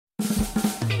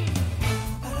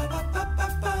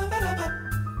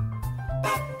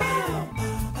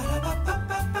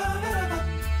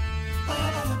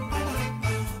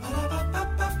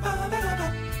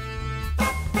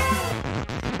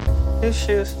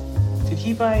Lucius, did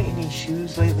he buy any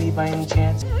shoes lately by any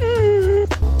chance?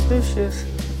 Lucius.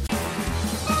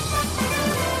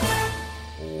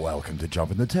 Welcome to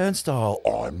Jumping the Turnstile.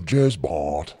 I'm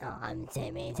Jezbot. I'm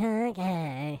Timmy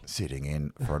Turkey. Sitting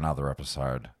in for another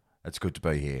episode. It's good to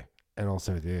be here. And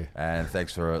also with you. And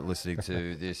thanks for listening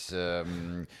to this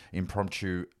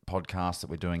impromptu podcast that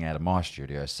we're doing out of my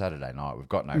studio Saturday night. We've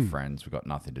got no friends. We've got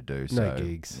nothing to do. No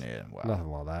gigs. Yeah, well,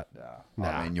 Nothing like that. nah.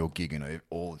 I mean, you're gigging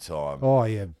all the time. Oh,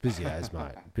 yeah. Busy as,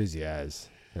 mate. Busy as.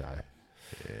 You know.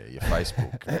 Yeah, your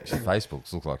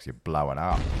Facebook looks like you're blowing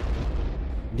up.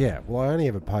 Yeah. Well, I only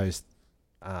ever post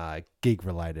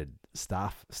gig-related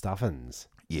stuffings.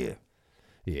 Yeah.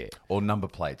 Yeah. Or number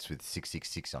plates with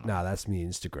 666 on it. No, that's me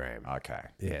Instagram. Okay.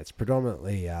 Yeah, it's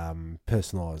predominantly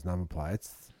personalised number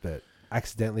plates, but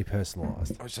accidentally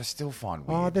personalised. Which I still find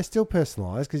weird. Oh, they're still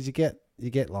personalised because you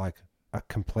get like a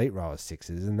complete row of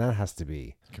sixes, and that has to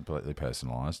be Completely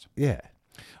personalised. yeah.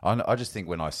 I just think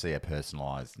when I see a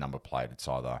personalised number plate, it's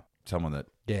either someone that...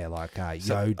 Yeah, like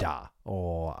Yoda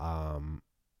or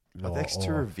that's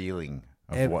too revealing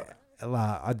of And, what...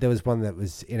 there was one that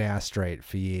was in our street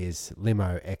for years,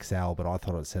 Limo XL, but I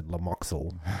thought it said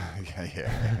Lamoxel.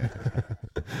 yeah.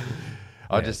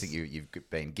 I just think you've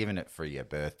been given it for your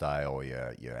birthday or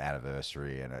your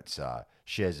anniversary, and it's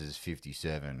Shez's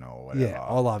 57 or whatever. Yeah,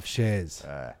 I love shares.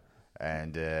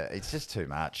 And it's just too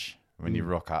much when you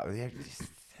rock up.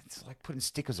 It's like putting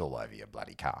stickers all over your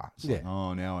bloody car. It's like,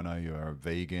 oh, now I know you're a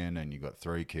vegan and you've got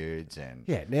 3 kids. And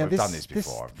Yeah, now we've done this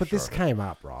before. This came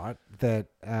up, right, that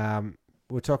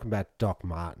we're talking about Doc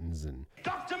Martens and...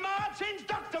 Dr. Martens,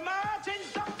 Dr.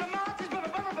 Martens, Dr. Martens.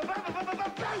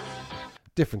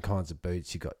 different kinds of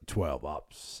boots. You got 12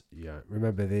 ups. You know,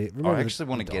 remember I actually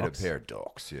want to get a Docs? pair of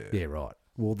Docs, yeah. Yeah, right.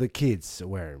 Well, the kids are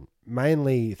wearing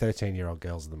mainly 13-year-old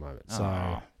girls at the moment.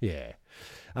 So, yeah.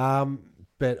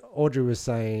 But Audrey was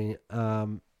saying...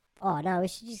 Oh no, we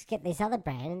should just get this other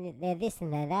brand. And they're this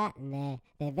and they're that, and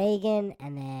they're vegan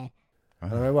and they're.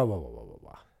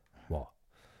 What?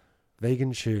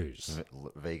 Vegan shoes.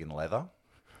 Vegan leather?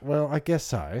 Well, I guess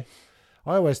so.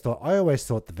 I always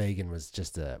thought the vegan was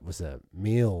just a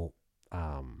meal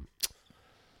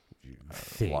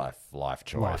thing. Life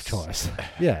choice. Life choice.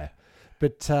 Yeah.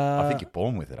 But I think you're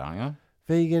born with it, aren't you?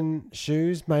 vegan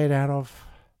shoes made out of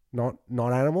not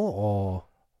animal or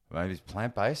Maybe it's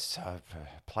plant-based,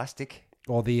 plastic.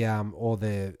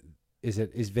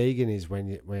 is vegan is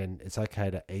when it's okay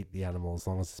to eat the animal as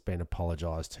long as it's been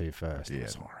apologised to first. Yeah. I'm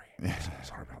sorry.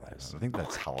 Sorry about that. I think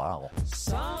that's halal.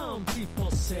 Some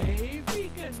people say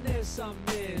veganism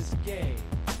is gay.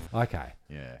 Okay.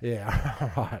 Yeah.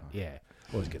 Yeah. Right. Yeah.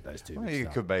 Always get those two. Well, mixed you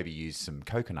up. could maybe use some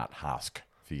coconut husk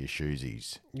for your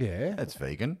shoesies. Yeah. That's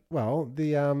vegan. Well,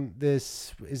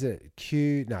 this is it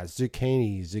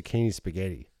zucchini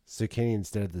spaghetti. Zucchini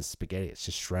instead of the spaghetti, it's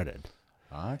just shredded.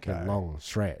 Okay. In long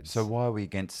shreds. So why are we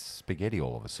against spaghetti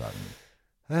all of a sudden?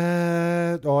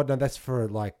 No, that's for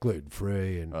like gluten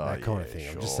free and that kind of yeah, thing.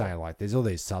 I'm sure. just saying, like, there's all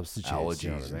these substitutes, Allergies you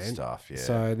know what I and mean? stuff, yeah.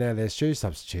 So now there's shoe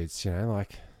substitutes, you know,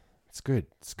 like it's good.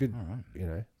 It's good, All right. you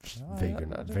know,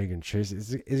 vegan shoes.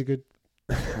 Is it good?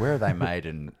 Where are they made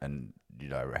and you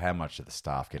know, how much are the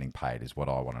staff getting paid is what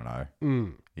I want to know.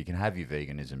 You can have your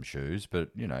veganism shoes, but,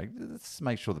 you know, let's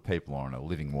make sure the people are on a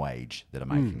living wage that are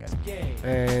making it. Gay.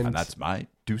 And that's, mate,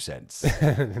 2 cents.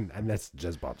 and that's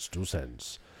just about 2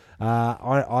 cents.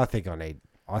 I think I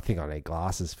need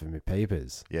glasses for my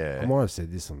peepers. Yeah. I might have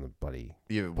said this on the bloody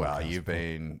You've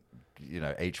been, you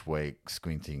know, each week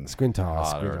squinting Squinter.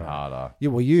 harder and harder. Yeah,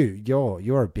 well,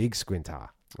 you're a big squinter.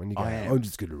 When you go, I am. I'm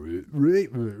just going to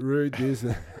read this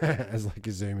as like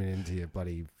you're zooming into your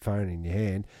bloody phone in your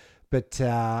hand. But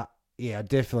yeah,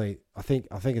 definitely, I think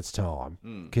it's time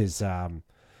because we're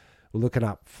looking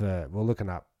up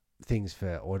things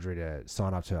for Audrey to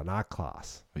sign up to an art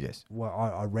class. Yes. Well,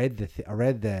 I read the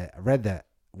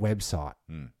website,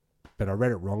 but I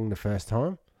read it wrong the first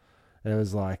time, and it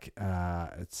was like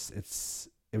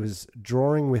it was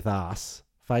drawing with us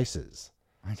faces.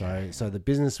 Okay. So the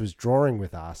business was drawing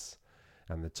with us,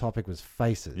 and the topic was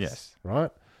faces. Yes. Right,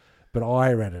 but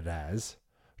I read it as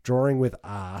drawing with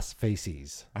ass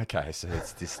feces. Okay, so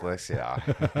it's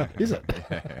dyslexia. Is it?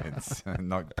 Yeah, it's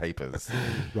not papers.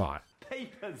 Right.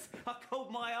 Papers. I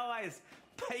called my eyes.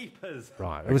 Papers.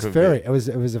 Right. It was could furry. be.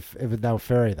 They were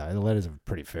furry though. The letters are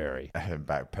pretty furry.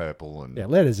 Back purple and... Yeah,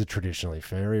 letters are traditionally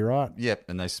furry, right? Yep,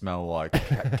 and they smell like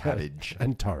cabbage.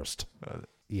 And toast.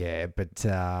 Yeah, but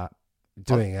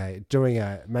doing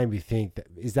a made me think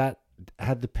that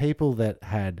had the people that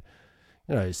had,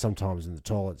 you know, sometimes in the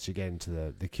toilets you get into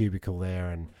the cubicle there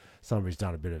and somebody's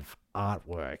done a bit of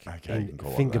artwork, Okay, you can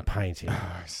call it finger that. painting.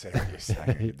 I see what you're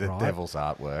saying. The Right. devil's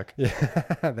artwork.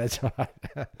 Yeah, that's right.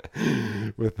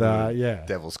 With yeah,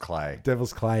 Devil's clay.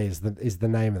 Devil's Clay is the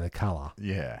name of the color.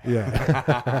 Yeah.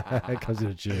 Yeah, it comes in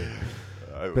a tube.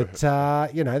 But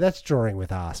that's drawing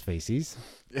with arse feces.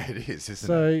 It is,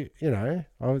 isn't it?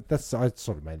 So I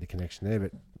sort of made the connection there,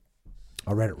 but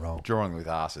I read it wrong. Drawing with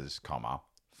asses, comma,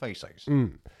 feces.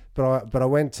 But I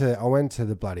went to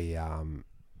the bloody I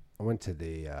went to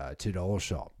the $2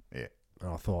 shop, Yeah. and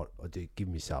I thought I did give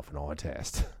myself an eye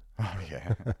test Oh,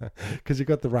 yeah. because you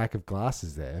got the rack of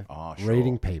glasses there, Oh, sure.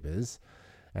 reading peepers,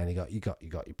 and you got your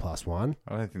 +1.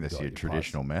 I don't think that's Got your your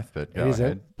traditional meth, but It go isn't.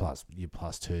 ahead. Plus your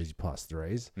 +2s, your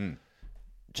 +3s. Mm.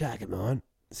 Jack it, mine.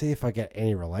 See if I get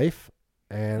any relief.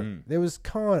 And there was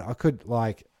I could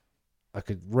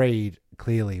read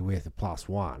clearly with a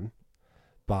 +1,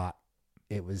 but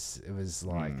it was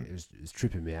like it was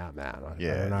tripping me out, man. I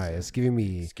Yeah, don't know. It's giving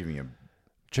me It's giving you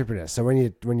trippiness. So when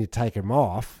you take them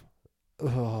off,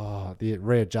 the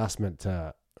readjustment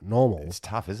to normal. it's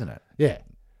tough, isn't it? Yeah.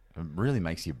 It really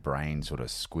makes your brain sort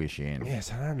of squish in.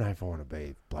 Yes, I don't know if I want to be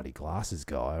a bloody glasses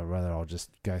guy, or rather I'll just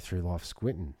go through life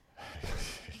squinting.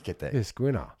 Get that, Yeah,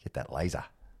 squinter. get that laser.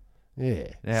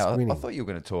 Yeah. Now, I squinting. thought you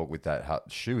were going to talk with that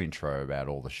shoe intro about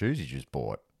all the shoes you just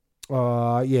bought.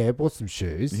 Yeah, I bought some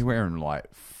shoes. You're wearing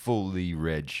like fully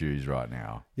red shoes right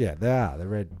now. Yeah, they are. The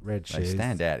red They shoes.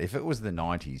 stand out. If it was the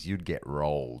 90s, you'd get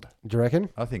rolled. Do you reckon?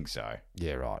 I think so.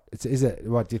 Yeah, right. Is it?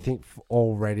 What do you think?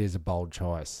 All red is a bold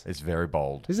choice. It's very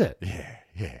bold. Is it? Yeah,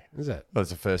 yeah. Is it? That's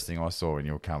the first thing I saw when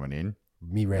you were coming in.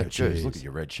 Me red Red shoes. Look at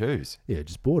your red shoes. Yeah,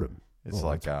 just bought them. It's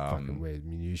like, fucking wear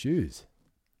me new shoes.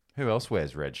 Who else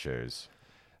wears red shoes?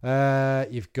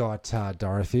 You've got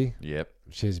Dorothy. Yep.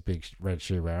 She's a big red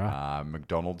shoe wearer.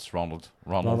 McDonald's, Ronald's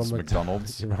Ronald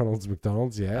McDonald's.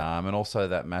 McDonald's, yeah. And also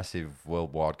that massive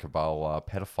worldwide cabal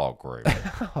pedophile group.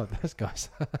 Oh, those guys.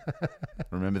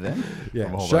 Remember them? Yeah,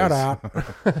 From all shout those-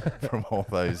 out. From all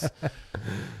those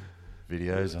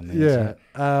videos on the Yeah,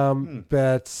 internet.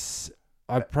 but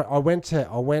I went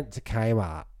to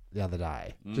Kmart the other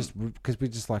day just because we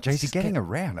just like. Jeez, let's you're just getting get-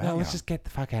 around, No, aren't let's you? just get the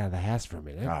fuck out of the house for a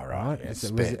minute. Oh, right. Yeah, It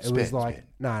spend, was spend, like spend.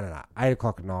 no, 8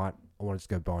 o'clock at night. I wanted to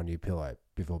go buy a new pillow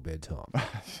before bedtime.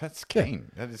 That's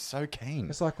keen. That is so keen.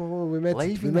 It's like, well, we meant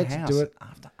Leaving to the house do it.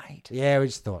 after 8. Yeah, we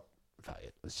just thought, fuck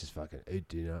it, let's just fucking eat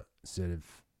dinner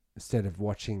instead of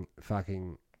watching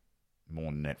fucking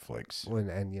More Netflix.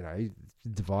 and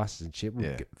devices and shit.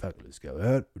 Yeah. Let's go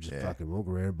out. We'll just Yeah. fucking walk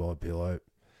around and buy a pillow.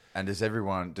 And does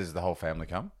the whole family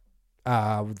come?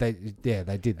 They did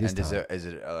this And time is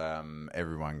it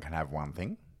everyone can have one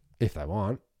thing? if they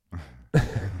want.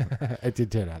 It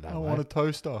did turn out that way. a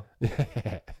toaster.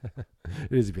 Yeah.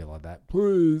 It is a bit like that.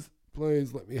 Please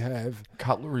let me have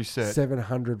Cutlery set.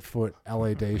 700-foot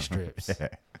LED strips. Yeah.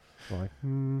 Like,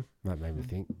 that made me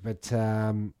think. But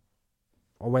I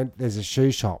went. There's a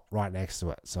shoe shop right next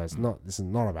to it, so it's not. This is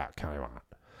not about Kmart.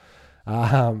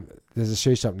 There's a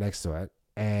shoe shop next to it,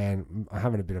 and I'm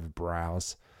having a bit of a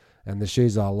browse. And the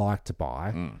shoes I like to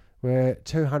buy were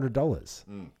 $200,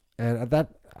 and at that,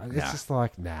 it's Nah. just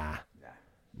like nah.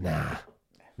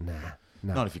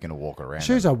 Not if you're going to walk around.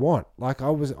 Shoes I want. Like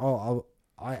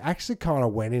I actually kind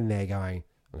of went in there going,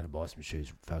 I'm going to buy some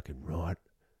shoes fucking right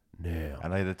now. Are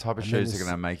they the type of And then shoes that are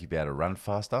going to make you be able to run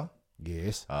faster?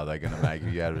 Yes. Are they going to make you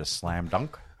be able to slam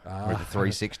dunk with a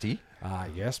 360?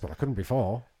 Yes, but I couldn't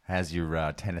before. How's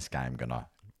your tennis game going to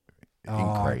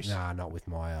Oh, increase? nah, not with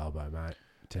my elbow, mate.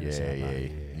 Tennis Yeah, elbow,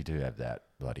 yeah. You do have that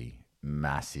bloody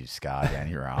massive scar down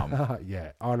your arm.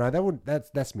 yeah. Oh no,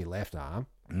 that's my left arm.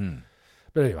 Mm.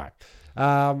 But anyway,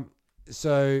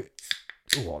 so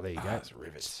there you go. That's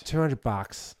rivets.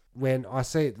 $200. When I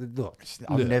see look,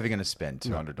 I'm never going to spend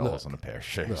 $200 look, on a pair of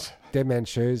shoes. look, Dead Man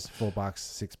shoes, $4,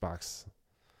 $6,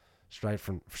 straight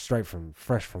from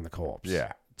fresh from the corpse.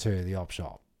 Yeah. To the op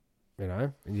shop,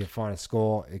 and you find a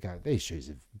score. You go, these shoes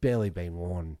have barely been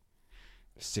worn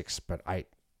 6 but 8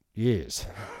 years.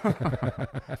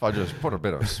 If I just put a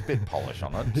bit of spit polish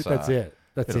on it. That's it.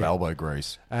 That's Bit it. of elbow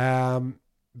grease.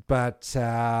 But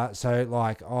so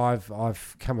like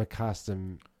I've come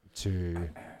accustomed to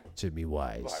me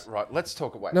ways. Right, let's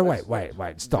talk about... No, wait.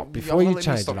 Stop before you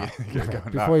change it up.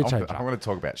 Before you change it I up. want to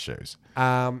talk about shoes.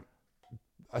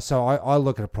 So I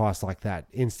look at a price like that,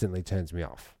 instantly turns me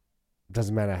off.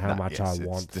 Doesn't matter how Nah, much yes, I it's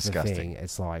want the disgusting. thing.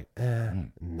 It's like,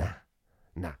 nah,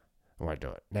 I won't do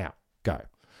it. Now, go.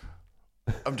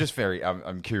 I'm just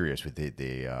I'm curious with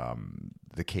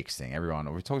the kicks thing.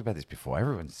 Everyone, we've talked about this before.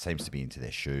 Everyone seems to be into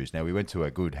their shoes. Now, we went to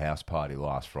a good house party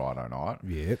last Friday night.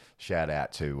 Yep. Shout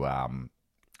out to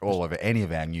any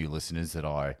of our new listeners that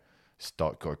I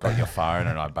got your phone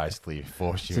and I basically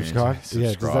forced you Subscribe? to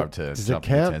Yeah, subscribe does to it Jumping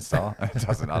count? Turnstile. It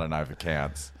doesn't. I don't know if it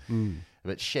counts.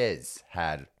 But Shez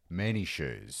had many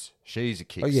shoes. She's a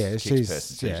kicks, kicks she's-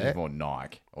 person too. yeah. She's more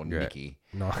Nike or Nike.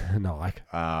 Nike.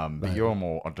 But you're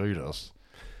more Adidas.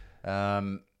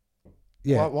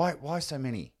 Yeah. Why so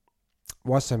many?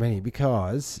 Why so many?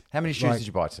 Because How many shoes Like- did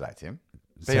you buy today, Tim?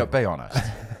 Seven. Be honest.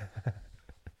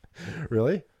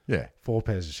 really, Yeah. 4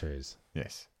 pairs of shoes.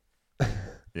 Yes.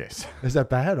 Yes. Is that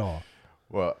bad or?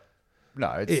 Well, no.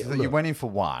 It's Yeah, that you look. went in for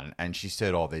one, and she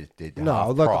said, "Oh, they're No, half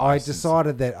look, I price."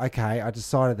 decided that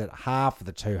half of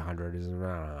the 200 is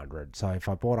around 100. So if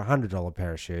I bought a $100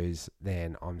 pair of shoes,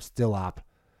 then I'm still up.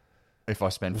 If I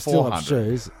spend I'm still up 400,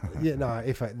 shoes. Yeah, no.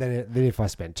 If I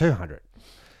spend 200,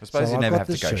 I suppose So you I've never got have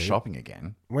to the go shoe. shopping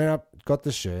again. went up, got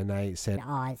the shoe, and they said,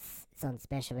 Oh, it's on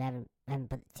special. We haven't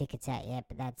put the tickets out yet,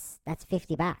 but that's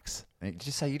 $50. And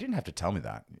just say you didn't have to tell me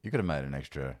that. You could have made an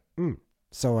extra.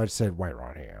 So I said, wait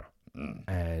right here,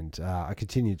 and I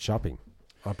continued shopping.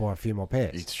 I bought a few more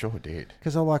pairs You sure did.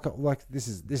 because I like this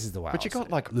is the way. But I you got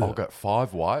see like it. I got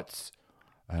 5 whites,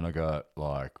 and I got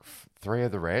like 3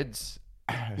 of the reds.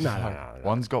 No.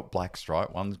 One's got black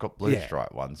stripe. One's got blue Yeah.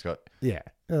 stripe. One's got yeah,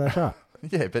 that's right.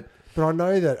 yeah, but But I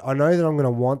know that I'm going to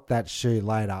want that shoe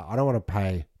later. I don't want to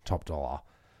pay top dollar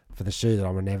for the shoe that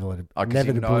I'm inevitably you know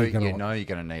going to. you're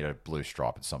going to need a blue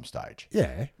stripe at some stage.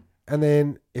 Yeah, and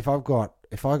then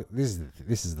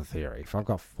this is the theory. If I've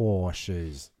got 4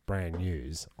 shoes brand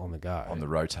news on the go, On the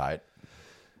rotate,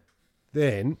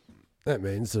 then that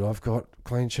means that I've got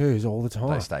clean shoes all the they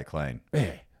time. stay clean.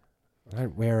 Yeah, I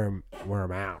don't wear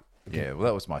them out. Yeah, well,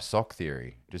 that was my sock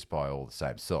theory. Just buy all the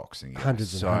same socks and you get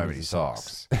Hundreds and so hundreds many of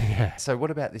socks. yeah. So,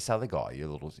 what about this other guy?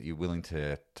 You willing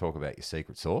to talk about your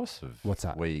secret source of What's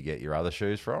that? Where you get your other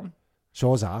shoes from?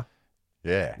 Shawza,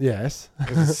 Yeah, yes.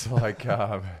 because it's like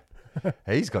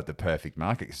he's got the perfect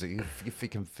market. So if you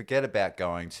can forget about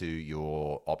going to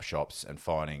your op shops and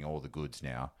finding all the goods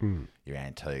now, your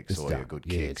antiques It's or done. your good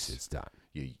Yes, kicks, it's done.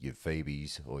 your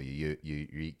Phoebes or your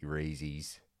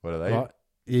Yeezys. What are they? Right,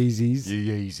 Yeezys.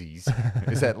 Your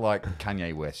Yeezys. Is that like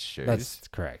Kanye West shoes? That's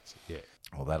correct. Yeah.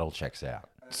 Well, that all checks out.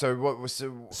 So what was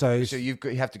So- you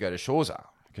have to go to Shawza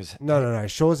because No.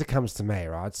 Shawza comes to me,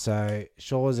 right? So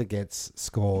Shawza gets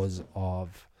scores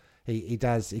of he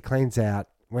cleans out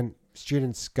when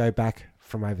students go back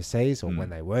from overseas or when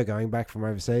they were going back from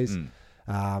overseas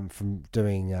from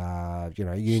doing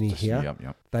uni here.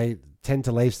 Yep. They tend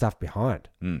to leave stuff behind,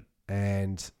 Mm.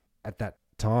 and at that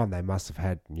time they must have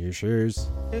had new shoes.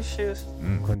 New shoes.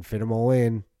 Couldn't fit them all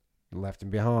in, left them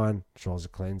behind.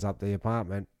 Shawza cleans up the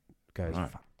apartment, goes, Right.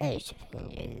 "Fuck." Hey,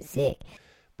 you're sick.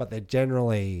 But they're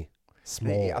generally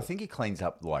small. Yeah, I think he cleans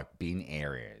up like bin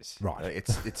areas. Right.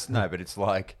 It's no, but it's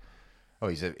like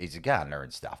he's a gardener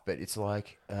and stuff. But it's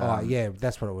like yeah,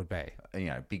 that's what it would be.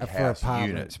 big For house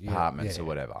apartment, units, yeah, apartments yeah. or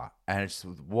whatever. And it's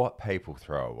what people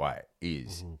throw away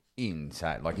is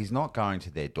insane. Like he's not going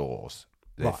to their doors,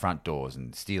 their Right. front doors,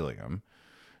 and stealing them.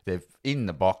 They've in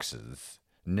the boxes,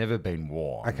 never been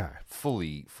worn. Okay.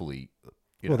 fully.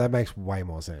 Well, that makes way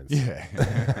more sense.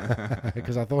 Yeah.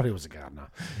 Because I thought he was a gardener.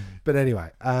 But anyway,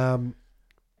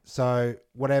 so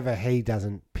whatever he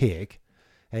doesn't pick,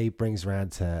 he brings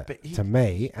around to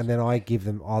me, and then I give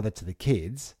them either to the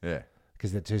kids Yeah.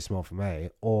 because they're too small for me,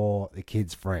 or the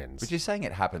kids' friends. But you're saying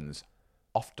it happens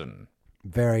often.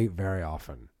 Very, very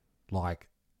often, like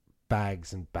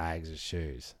bags and bags of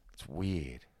shoes, It's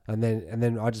weird. and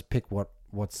then I just pick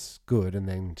what's good, and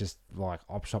then just like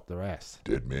op shop the rest.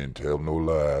 Dead men tell no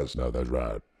lies. No, that's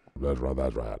right. That's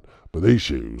right. But these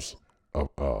shoes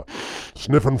are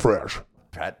sniffing fresh.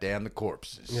 Pat down the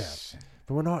corpses. Yeah.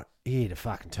 But we're not here to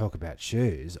fucking talk about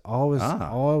shoes. I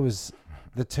was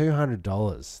the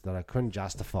 $200 that I couldn't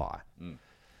justify.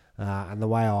 And the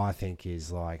way I think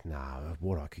is like,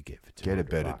 what I could get for $200. Get a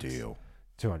better deal.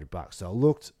 $200.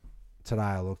 So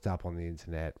I looked up on the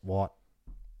internet, what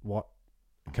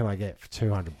can I get for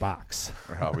 $200?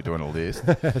 Are we doing a list?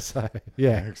 So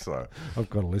yeah, Excellent. I've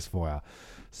got a list for you.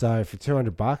 So for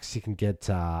 $200, you can get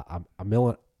a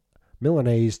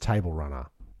Milanese table runner.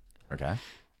 Okay.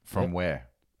 From where?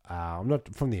 I'm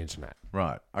not from the internet.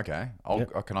 Right. Okay.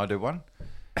 Can I do one?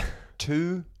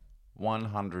 2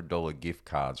 $100 gift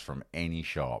cards from any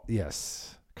shop.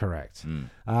 Yes, correct.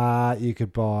 You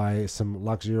could buy some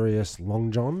luxurious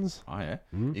long johns. Oh, yeah.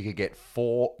 You could get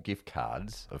 4 gift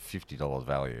cards of $50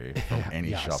 value from any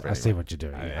Yes, shop. I see anywhere. what you're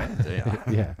doing. Oh, Yeah.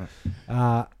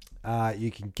 yeah. Yeah.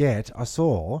 You can get. I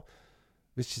saw.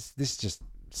 This just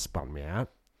spun me out.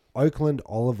 Oakland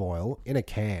olive oil in a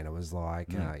can. It was like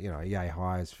yay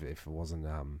high if it wasn't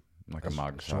like a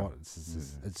mug. Short.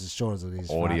 It's as short as it is.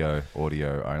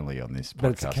 Audio only on this podcast.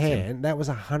 But it's a can. That was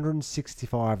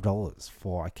 $165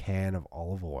 for a can of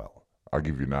olive oil. I'll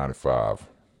give you 95.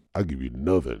 I'll give you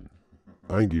nothing.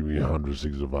 I ain't giving you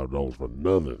 $165 for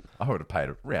nothing. I would have paid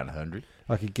around 100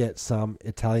 I could get some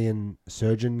Italian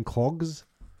surgeon clogs.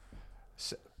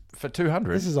 for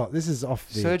 200. This is off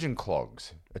the Surgeon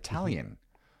clogs, Italian.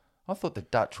 I thought the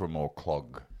Dutch were more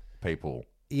clog people.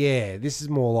 Yeah, this is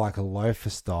more like a loafer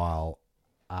style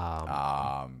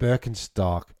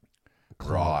Birkenstock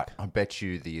clog. Right. I bet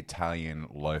you the Italian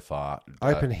loafer.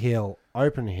 Open heel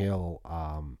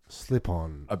slip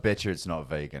on. I bet you it's not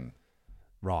vegan.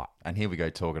 Right. And here we go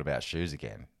talking about shoes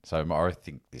again. So I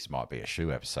think this might be a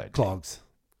shoe episode. Clogs.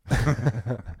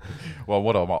 Well,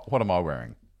 what am I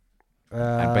wearing?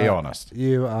 And be honest.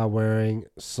 You are wearing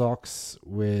socks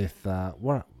with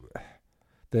what?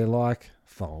 They're like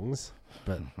thongs,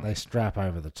 but they strap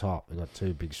over the top. They've got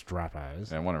two big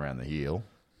strappos. And one around the heel.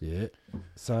 Yeah.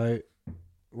 So,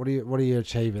 what are you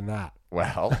achieving that?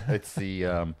 Well, it's the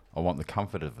I want the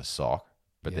comfort of the sock,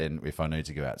 but Yeah. then if I need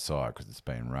to go outside because it's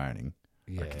been raining,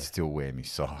 I Yeah. can still wear my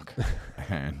sock,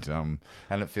 and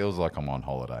it feels like I'm on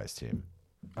holidays, Tim.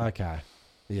 Okay.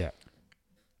 Yeah.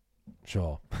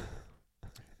 Sure.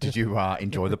 Did you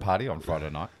enjoy the party on Friday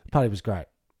night? Party was great.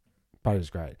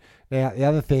 Now the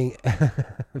other thing,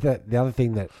 the other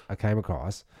thing that I came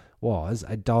across was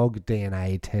a dog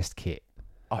DNA test kit.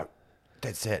 Oh,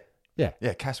 that's it. Yeah.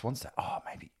 Yeah, Cass wants that. Oh,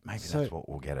 maybe So- that's what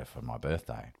we'll get her for my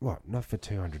birthday. What? Not for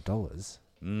 $200.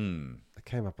 It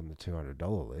came up on the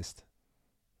 $200 list.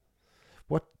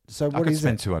 What? So I what could is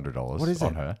spend it? $200 What is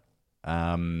on it? her.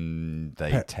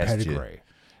 They test you. Pedigree.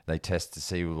 They test to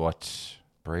see what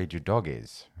breed your dog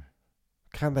is.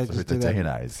 Can't they So just with do the that?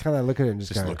 DNAs. Can't they look at it and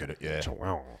just Just go? look at it, yeah.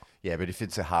 "Chow." Yeah, but if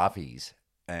it's a Harpies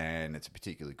and it's a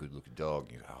particularly good-looking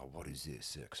dog, you go, oh, what is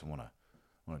this? Because I want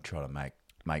to try to make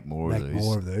more Make of these.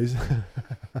 more of these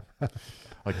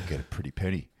I can get a pretty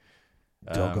penny.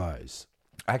 doggos.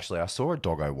 Actually, I saw a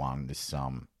doggo one. This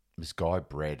guy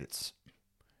bred. It's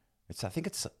I think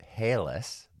it's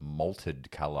hairless,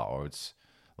 malted color, or it's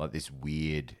like this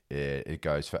weird. It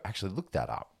goes for. Actually, look that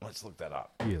up. Let's look that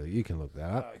up. You can look that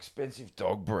up. Expensive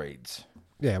dog breeds.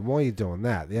 Yeah, while you're doing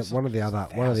that, one of the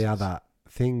other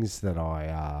things that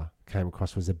I came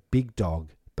across was a big dog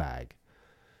bag.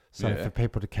 So Yeah. for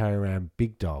people to carry around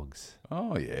big dogs.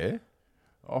 Oh yeah.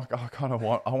 I kind of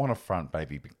want a front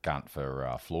baby gunt for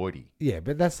Floydie. Yeah,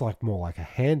 but that's like more like a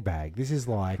handbag. This is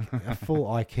like a full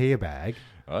IKEA bag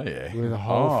Oh yeah. with a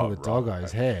hole for the right.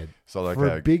 doggo's head So like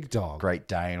for a big dog. Great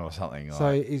Dane or something. So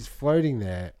like, he's floating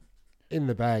there in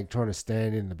the bag, trying to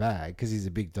stand in the bag because he's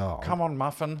a big dog. come on,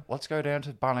 Muffin. Let's go down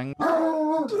to Bunnings.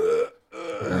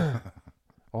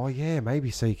 Oh yeah,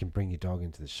 maybe so you can bring your dog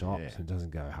into the shop Yeah. so it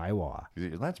doesn't go haywire.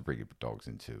 You're allowed to bring your dogs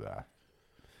into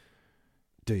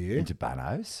Do you? into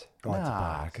Bannos. Oh, into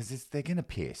Nah, Bannos. because they're gonna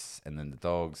piss, and then the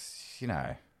dogs,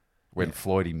 when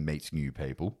Floydie meets new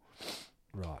people,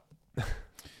 Right.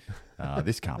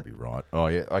 this can't be right. Oh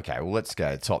yeah, okay. Well, let's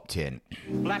go top 10.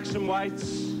 Blacks and whites,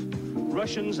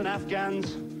 Russians and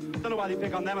Afghans. Don't know why they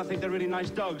pick on them. I think they're really nice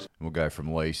dogs. We'll go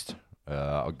from least.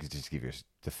 I'll just give you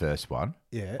the first one.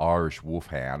 Yeah. Irish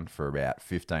Wolfhound for about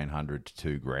 $1,500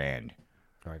 to $2,000,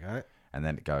 Okay. and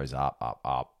then it goes up.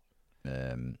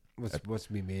 What's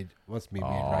me mid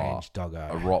range doggo?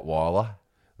 A Rottweiler,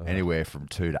 Uh-huh. anywhere from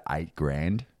 $2,000 to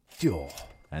 $8,000. Sure.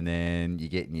 And then you're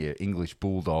getting your English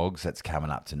Bulldogs. That's coming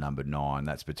up to number 9.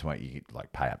 That's between, you could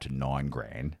like pay up to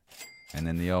 $9,000. And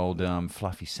then the old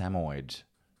fluffy Samoyed.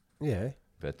 Yeah.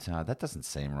 But that doesn't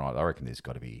seem right. I reckon there's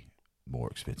got to be more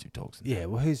expensive dogs than Yeah.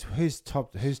 Well, who's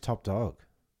top dog?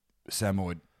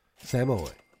 Samoyed.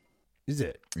 Samoy. Is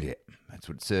it? Yeah, that's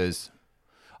what it says.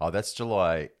 Oh, that's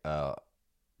July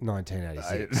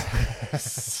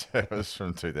 1986. it was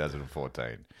from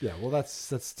 2014. Yeah. Well, that's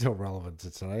still relevant to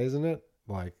today, isn't it?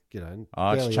 Like Oh, barely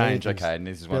it's changed. anything's- Okay, and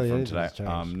this is one barely from today. anything's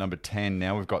changed. Number 10,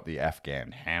 now we've got the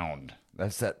Afghan Hound.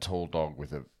 That's that tall dog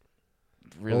with a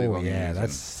really long yeah,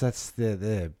 ears. that's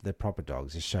they're proper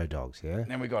dogs. They're show dogs. Yeah.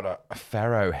 And then we got a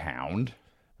Pharaoh Hound.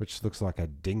 Which looks like a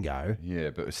dingo Yeah,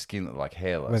 but with skin like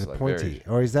hairless. with a like pointy.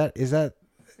 Or is that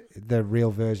the real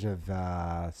version of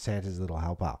Santa's Little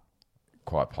Helper?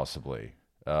 quite possibly.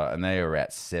 And they are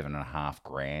at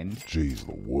 $7,500. Jeez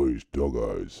Louise,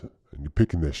 doggos. And you're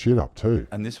picking their shit up too.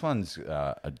 And this one's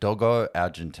a Doggo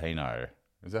Argentino.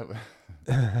 Is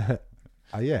that?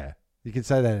 Oh yeah, you could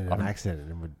say that in an accent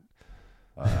and it would.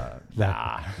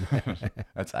 Nah,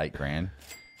 that's $8,000.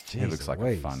 He Jeez looks like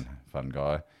Louise. a fun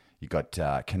guy. You got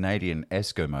Canadian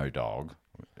Eskimo dog.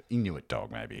 Inuit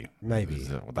dog, maybe. Maybe. Is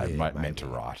what they Yeah, meant to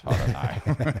maybe. write. I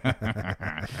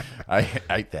don't know.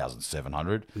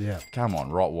 8,700. Yeah. Come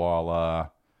on, Rottweiler.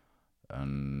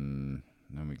 And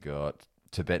then we got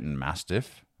Tibetan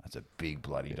Mastiff. That's a big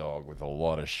bloody dog with a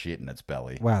lot of shit in its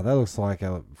belly. Wow, that looks like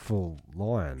a full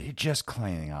lion. You're just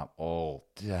cleaning up all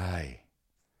day.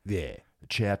 Yeah.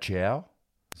 Chow Chow.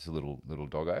 It's a little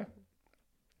doggo.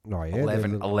 Oh, yeah.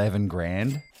 11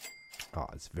 grand. Oh,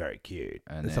 it's very cute.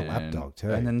 And It's a lap dog,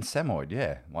 too. And then Samoyed,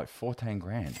 yeah. Like 14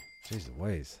 grand. Jeez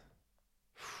Louise.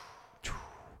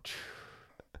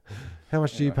 How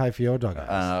much do you pay for your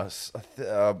doggos?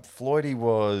 Floydie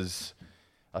was,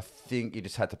 I think you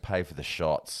just had to pay for the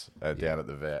shots down at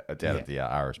the vet, at the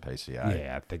RSPCA.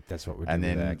 yeah, I think that's what we're And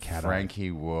doing with then Cato.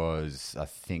 Frankie was, I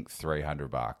think, $300,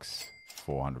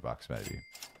 $400 maybe,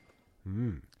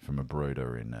 from a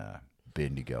brooder in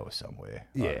Bendigo or somewhere.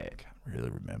 Yeah. I can't really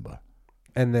remember.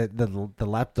 And the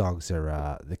lap dogs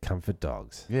are the comfort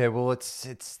dogs. Yeah, well,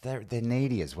 they're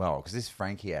needy as well because this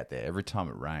Frankie out there, every time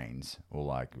it rains or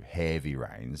like heavy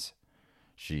rains,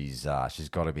 she's got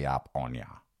to be up on ya,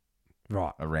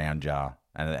 Right. around ya,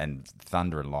 and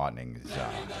thunder and lightning is.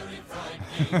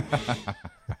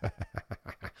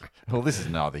 Well, this is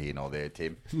neither here nor there,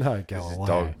 Tim. No, go This is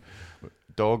away.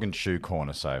 dog and shoe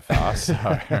corner so far. So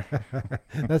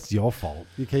That's your fault.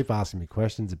 You keep asking me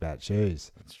questions about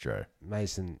shoes. it's true.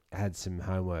 Mason had some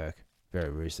homework very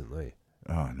recently.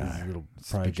 Oh no, This is a little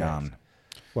it's project. begun.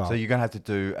 Well, So you're gonna have to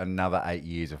do another 8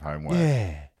 years of homework.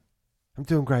 yeah. I'm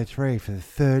doing grade 3 for the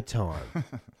third time.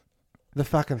 The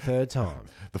fucking third time.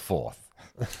 The fourth.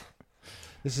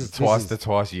 This is Twice this is- the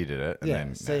twice you did it. And Yeah,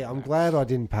 then, see, I'm glad I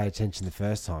didn't pay attention the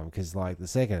first time because, like, the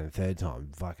second and third time,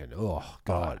 fucking, oh,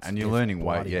 God. it's and you're just learning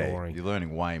way, bloody boring. you're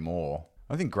learning way more.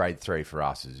 I think grade 3 for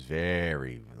us is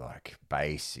very like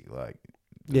basic, like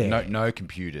Yeah. no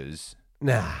computers.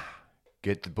 Nah,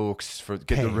 Get the books get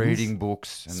Pens, the reading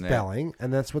books and then- spelling,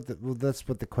 and that's what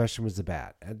the question was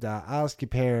about. And ask your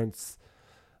parents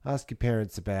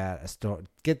about a story.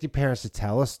 Get your parents to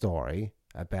tell a story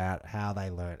about how they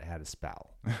learnt how to spell.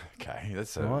 Okay,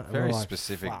 that's a Right? And very I'm like,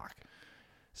 specific. Fuck.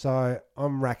 So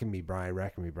I'm racking me brain.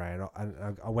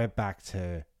 I went back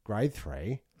to grade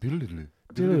 3.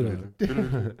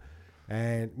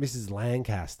 And Mrs.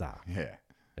 Lancaster, Yeah.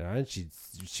 you know, and she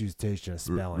was teaching us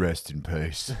spelling. Rest in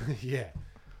peace. Yeah,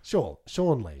 sure,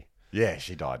 Sean Lee. Yeah,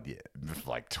 she died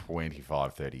like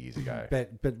 25, 30 years ago.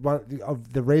 But one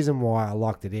of the reason why I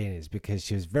locked it in is because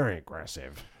she was very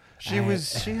aggressive. She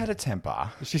had a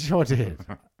temper. She sure did,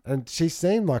 and she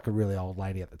seemed like a really old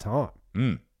lady at the time.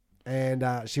 Mm.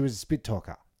 And she was a spit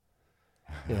talker.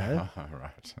 You know,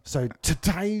 Right. so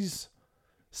today's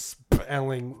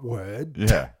spelling word.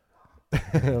 Yeah.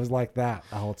 It was like that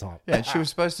the whole time. Yeah, and she was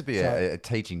supposed to be So- a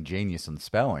teaching genius on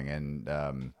spelling,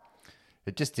 and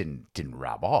it just didn't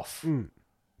rub off.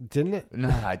 Didn't it? No,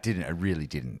 it didn't. It really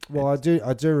didn't. Well, I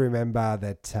do remember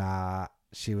that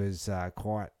she was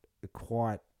quite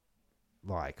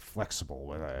like flexible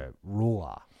with a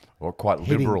ruler. Or quite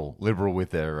hitting- liberal with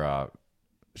their.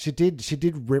 She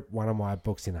did rip one of my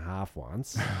books in half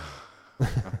once.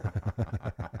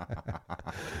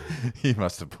 You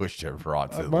must have pushed her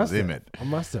right to the Must have. limit. I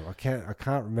must have. I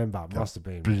can't remember. It must have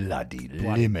been Bloody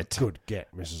limit. Good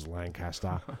get, Mrs.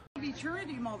 Lancaster.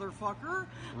 Eternity, motherfucker.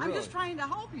 I'm just trying to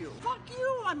help you. Fuck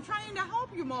you. I'm trying to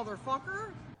help you,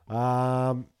 motherfucker.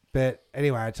 But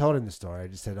anyway, I told him the story. I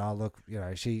just said, "Oh, look, you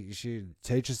know, she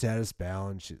teaches how to spell,"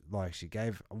 and she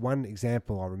gave one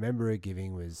example. I remember her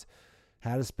giving was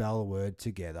how to spell the word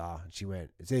together. And she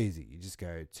went, "It's easy. You just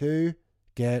go to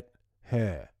get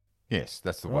her." Yes,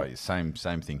 that's the way. Same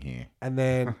thing here. And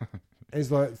then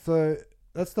he's like, "So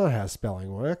that's not how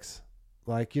spelling works.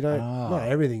 Like, you don't. Not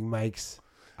everything makes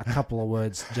a couple of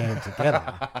words jammed together."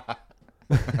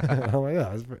 I'm like,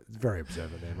 "Yeah, it's very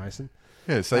observant there, Mason."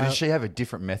 Yeah. So did she have a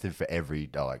different method for every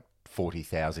like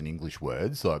 40,000 English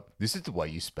words? Like this is the way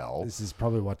you spell, This is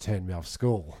probably what turned me off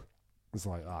school. It's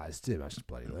like, it's too much to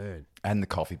bloody learn. and the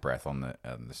coffee breath on the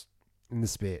In the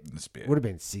spit. spit. Would have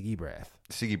been ciggy breath.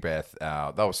 Ciggy breath.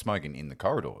 They were smoking in the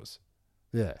corridors.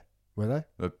 Yeah. Were they?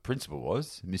 The principal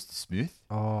was Mr. Smith.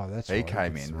 Oh, that's He right.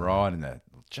 came in right in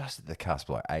just at the cusp,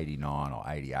 like 89 or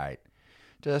 88,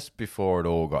 just before it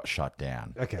all got shut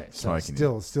down. Okay, so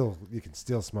Smoking. still, you can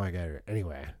still smoke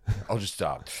anywhere. I'll just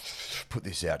put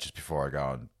this out just before I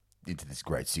go into this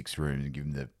grade 6 room and give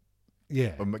him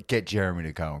Yeah. get Jeremy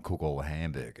to go and cook all the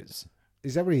hamburgers.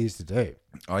 Is that what he used to do?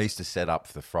 I used to set up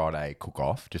for the Friday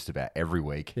cook-off just about every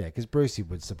week. Yeah, because Brucey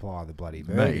would supply the bloody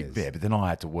Me, burgers. yeah, but then I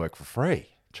had to work for free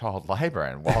child labour,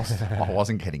 and whilst I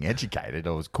wasn't getting educated,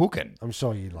 I was cooking. I'm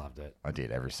sure you loved it. I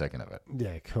did every second of it.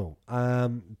 Yeah, cool.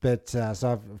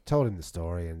 So I've told him the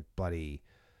story, and bloody,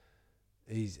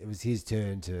 it was his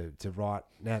turn to write.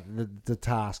 Now the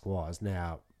task was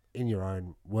now in your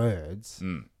own words,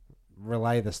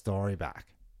 relay the story back.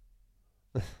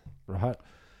 Right.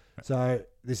 So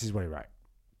this is what he wrote.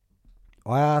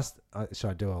 I asked, should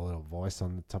I do a little voice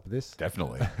on the top of this?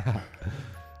 Definitely.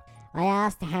 I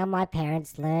asked how my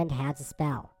parents learned how to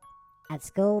spell. At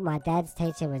school, my dad's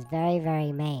teacher was very,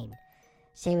 very mean.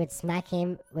 She would smack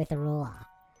him with a ruler.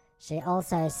 She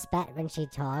also spat when she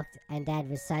talked, and Dad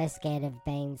was so scared of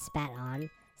being spat on,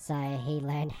 so he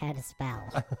learned how to spell.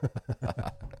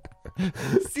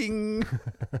 Sing.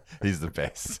 He's the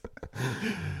best.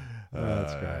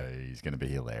 That's great. He's going to be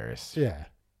hilarious. Yeah,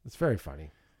 it's very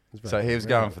funny. So he was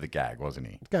going for the gag, wasn't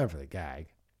he? Going for the gag.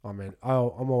 I mean,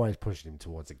 I'm always pushing him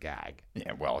towards a gag.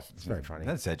 Yeah, well, It's very funny.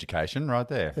 That's education right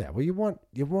there. Yeah, well, you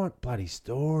want bloody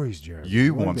stories, Jeremy.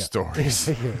 You want stories.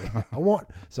 Yeah, I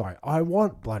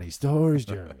want bloody stories,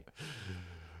 Jeremy.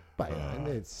 But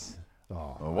it's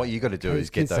Well, what you got to do is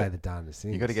get kids say those. the darndest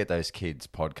things. You got to get those kids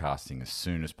podcasting as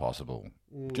soon as possible,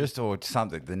 just or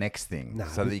something. The next thing,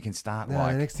 so that you can start No,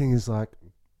 like. the next thing is like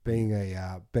being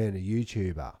a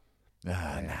YouTuber.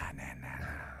 Nah.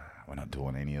 We're not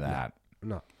doing any of that.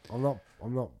 No, I'm not I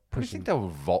do you pushing. think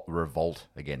they'll revolt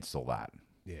against all that?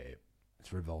 Yeah,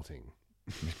 it's revolting.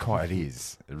 Quite, it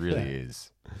is. It really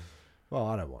is. Well,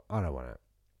 I don't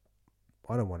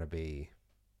want to be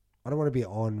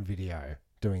on video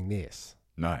doing this.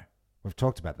 No, We've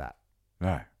talked about that.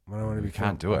 no. I don't want to We be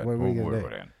can't do it. What are we We'll gonna work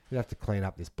do? it out. You'd have to clean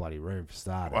up this bloody room for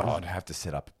starters. Well, I'd have to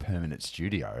set up a permanent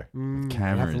studio with You have to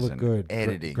cameras look and good.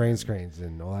 editing. Green screens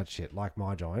and all that shit, like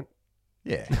my joint.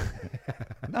 Yeah.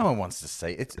 No one wants to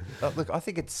see it. Look, I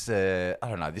think it's, I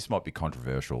don't know, this might be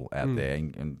controversial out there,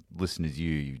 and listeners,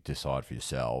 you decide for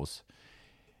yourselves.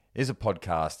 Is a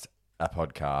podcast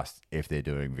if they're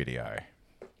doing video?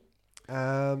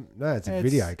 No, it's a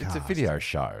video cast. It's a video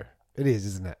show. It is,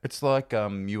 isn't it? It's like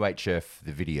UHF,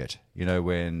 the Vidiot,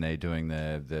 when they're doing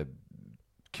the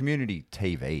community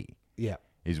TV Yeah.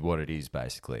 is what it is,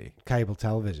 basically. Cable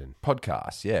television.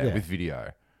 Podcast, Yeah. with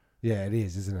video. Yeah, it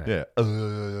is, isn't it?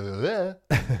 Yeah.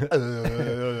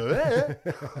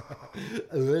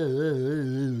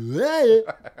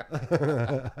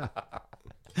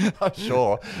 I'm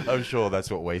sure that's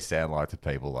what we sound like to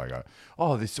people. Like,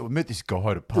 I met this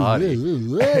guy at a party,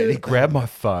 and he grabbed my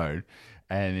phone,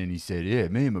 and then he said, "Yeah,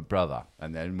 me and my brother,"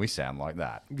 and then we sound like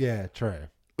that. Yeah, true.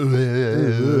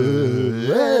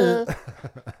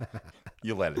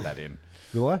 You'll edit that in.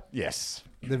 Will I? Yes.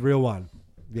 The real one.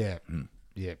 Yeah.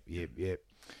 Yep.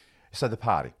 So the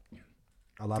party.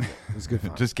 I loved it. It was good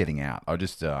fun. Just getting out. I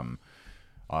just had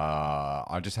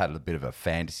a bit of a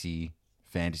fantasy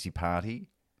party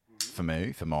for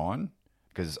mine,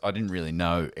 because I didn't really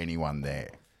know anyone there,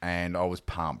 and I was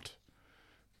pumped.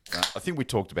 I think we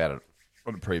talked about it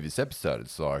on a previous episode.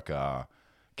 It's like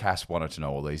Cass wanted to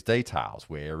know all these details.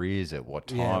 Where is it? What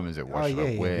time is it? What should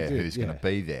I wear? we did, Who's going to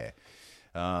be there?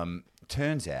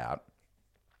 Turns out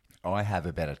I have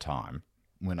a better time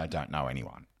when I don't know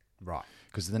anyone. Right.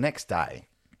 Because the next day,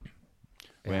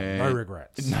 No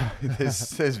regrets. No,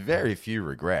 there's very few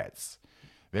regrets,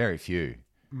 very few.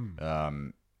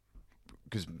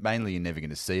 Because mainly you're never going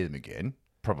to see them again,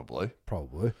 probably.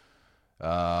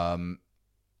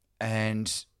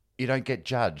 And you don't get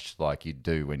judged like you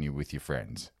do when you're with your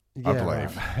friends. I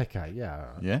believe. Right. Okay. Yeah. all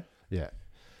right. Yeah. Yeah.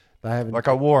 They haven't. Like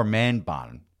I wore a man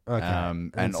bun. Okay.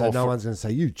 And so no all one's going to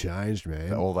say you changed,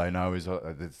 man. all they know is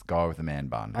this guy with a man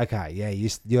bun. Okay. Yeah.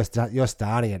 You're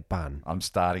starting at bun. I'm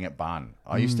starting at bun.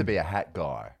 I used to be a hat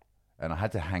guy, and I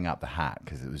had to hang up the hat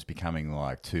because it was becoming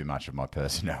like too much of my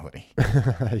personality.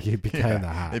 You became the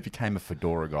hat. It became a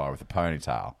fedora guy with a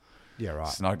ponytail. Yeah. Right.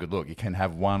 It's not a good look. You can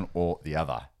have one or the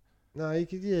other. No, you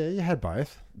could. Yeah, you had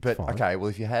both. But Fine. okay, well,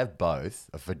 if you have both,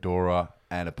 a fedora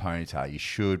and a ponytail, you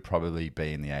should probably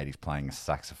be in the 80s playing a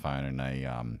saxophone in a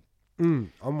I'm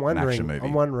action wondering. movie.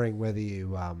 I'm wondering whether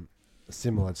you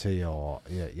similar to your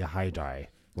heyday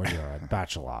when you're a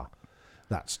bachelor.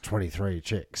 That's 23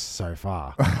 chicks so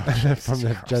far from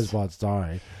the Jezbot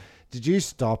story. Did you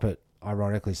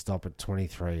ironically stop at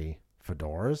 23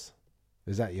 fedoras?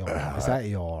 Is that your?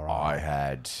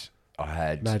 I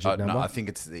had Magic no, number? I think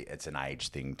it's an age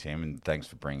thing, Tim, and thanks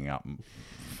for bringing up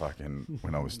fucking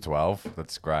when I was 12.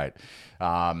 That's great.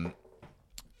 No,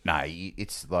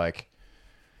 it's like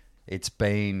it's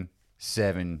been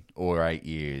 7 or 8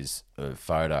 years of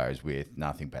photos with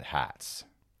nothing but hats.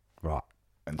 Right.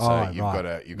 And so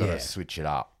You've got to switch it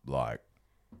up, like,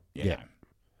 you know.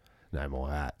 No more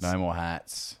hats. No more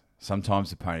hats. Sometimes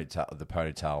the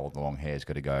ponytail or the long hair's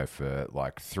got to go for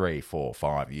like 3, 4,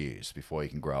 5 years before you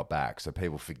can grow it back. So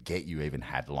people forget you even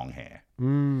had long hair.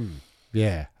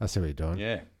 Yeah, I see what you're doing.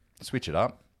 Yeah. Switch it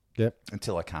up Yep.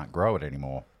 until I can't grow it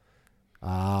anymore.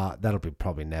 That'll be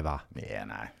probably never. Yeah,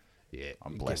 no. Yeah,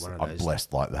 I'm you blessed. get one of I'm those-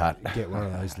 blessed like that. Get one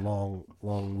of those long,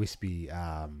 wispy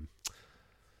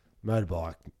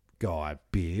motorbike guy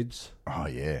beards. Oh,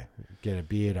 yeah. Get a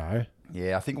beardo.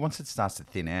 Yeah, I think once it starts to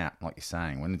thin out, like you're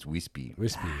saying, when it's wispy,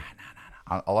 Wispy.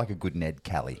 I like a good Ned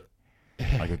Kelly.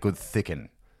 Like a good thicken.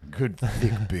 Good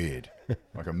thick beard.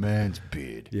 Like a man's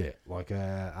beard. Yeah, like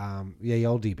a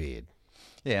oldie beard.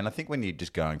 Yeah, and I think when you're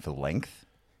just going for length,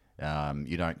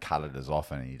 you don't cut it as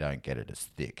often and you don't get it as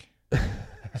thick.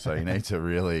 So you need to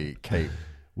really keep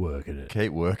Working it.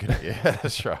 Keep working it. Yeah,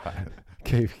 that's right.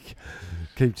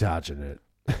 Keep touching it.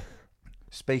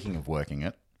 Speaking of working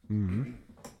it,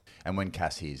 and when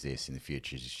Cass hears this in the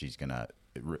future, she's gonna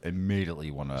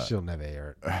immediately want to. She'll never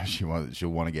hear it. She'll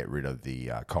want to get rid of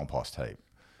the compost heap.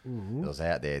 I was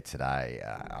out there today.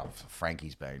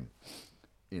 Frankie's been,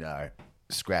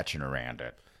 scratching around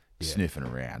it, sniffing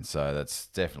around. So that's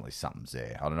definitely something's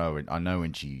there. I don't know. I know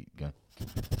when she.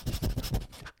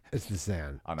 It's the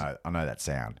sound. I know that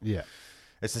sound. Yeah.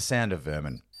 It's the sound of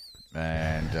vermin.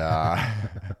 And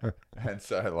and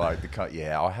so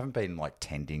I haven't been like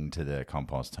tending to the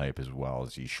compost heap as well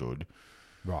as you should.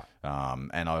 Right.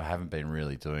 And I haven't been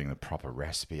really doing the proper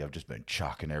recipe. I've just been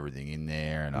chucking everything in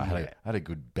there, and I had a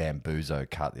good bamboozle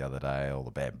cut the other day, all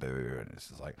the bamboo, and it's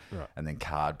just like, and then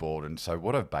cardboard. And so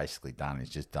what I've basically done is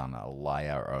just done a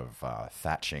layer of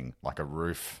thatching, like a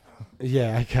roof.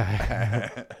 Yeah. Okay.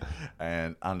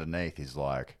 And underneath is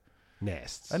like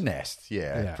Nests. a nest.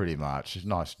 Yeah, pretty much. It's a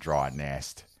nice dry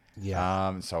nest.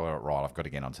 Yeah. So I've got to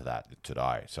get onto that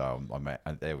today. So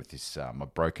I'm there with this my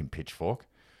broken pitchfork.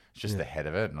 It's just the head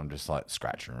of it, and I'm just like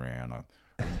scratching around. I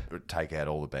take out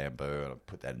all the bamboo and I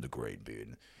put that in the green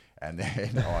bin, and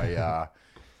then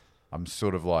I'm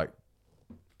sort of like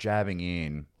jabbing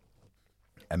in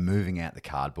and moving out the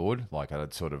cardboard, like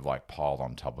I'd sort of like piled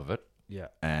on top of it. Yeah.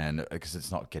 And because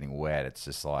it's not getting wet, it's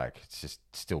just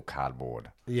still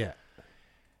cardboard. Yeah.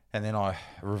 And then I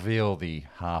reveal the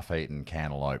half-eaten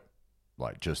cantaloupe,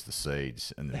 like just the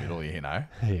seeds in the middle,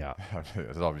 Yeah.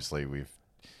 Obviously,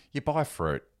 you buy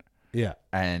fruit Yeah.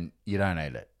 and you don't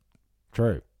eat it.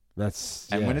 True.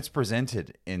 And when it's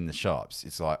presented in the shops,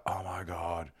 it's like, oh my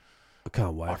God, I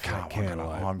can't wait I for that can't,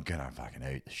 cantaloupe. I'm going to fucking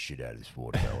eat the shit out of this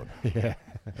watermelon. Yeah.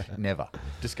 Never.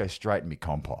 Just go straight in my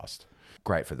compost.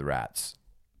 Great for the rats.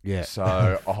 Yeah.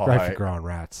 So Great for growing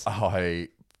rats. I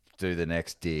do the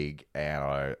next dig and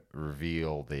I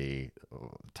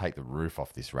take the roof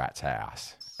off this rat's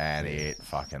house, and it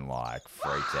fucking like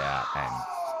freaks out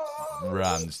and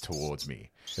runs towards me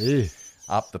Ew.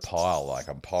 up the pile, like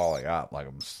I'm piling up, like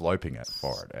I'm sloping it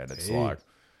for it, and it's like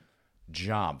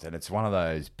jumped, and it's one of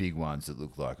those big ones that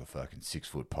look like a fucking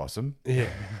 6-foot possum. Yeah.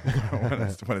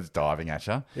 when it's diving at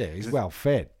you. Yeah, he's well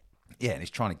fed. Yeah, and he's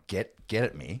trying to get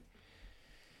at me.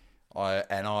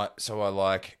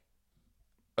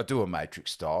 I do a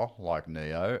Matrix style like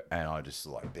Neo, and I just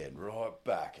like bend right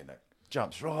back, and it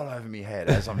jumps right over my head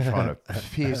as I'm trying to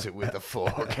pierce it with the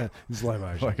fork. Slow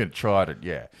motion. I can try it.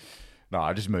 Yeah, no,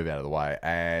 I just move out of the way,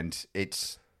 and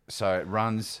it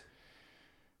runs.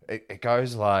 It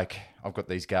goes like I've got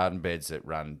these garden beds that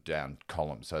run down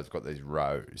columns, so it's got these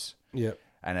rows. Yep.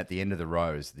 And at the end of the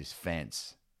rows, this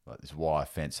fence, like this wire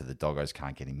fence, so the doggos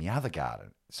can't get in the other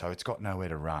garden. So it's got nowhere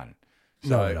to run.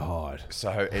 Nowhere to hide.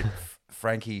 So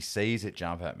Frankie sees it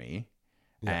jump at me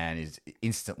and is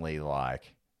instantly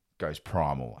like, goes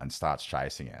primal and starts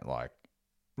chasing it like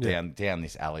down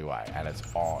this alleyway, and it's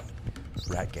on.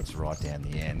 Rat gets right down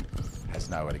the end, has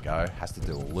nowhere to go, has to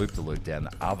do a loop-de-loop down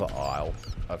the other aisle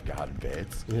of garden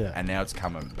beds, and now it's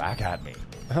coming back at me.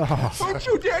 Don't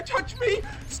you dare touch me!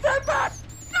 Stand back!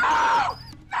 No!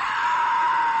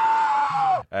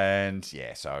 And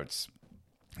so it's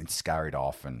scurried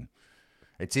off, and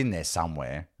it's in there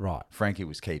somewhere. Right. Frankie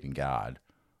was keeping guard.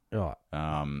 Right.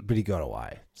 But he got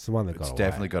away. It's the one that got away. It's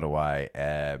definitely got away.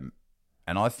 And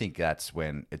I think that's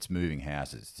when it's moving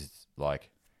houses. It's like,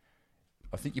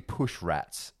 I think you push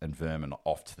rats and vermin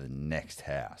off to the next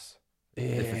house. Yeah.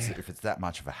 If it's that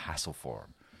much of a hassle for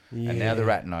them. Yeah. And now the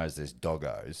rat knows there's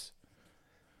doggos.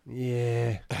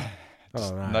 Yeah. I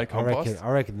don't know. No compost?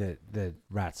 I reckon that the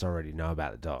rats already know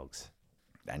about the dogs.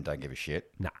 And don't give a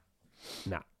shit. Nah.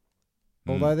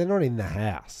 Although they're not in the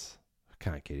house. I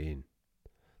can't get in.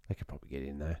 They could probably get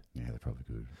in though. Yeah, they probably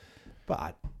could.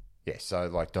 But yeah, so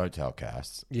like don't tell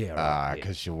Cass. Yeah, right.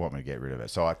 Because she'll want me to get rid of it.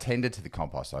 So I tended to the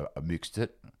compost. I mixed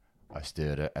it. I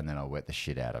stirred it, and then I wet the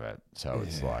shit out of it. So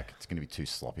it's like, it's going to be too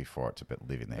sloppy for it to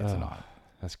live in there tonight.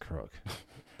 That's crook.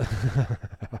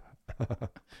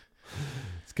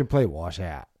 It's complete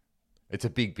washout. It's a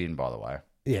big bin, by the way.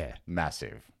 Yeah.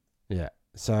 Massive. Yeah.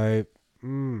 So, I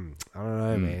don't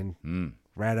know, man.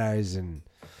 Rattos and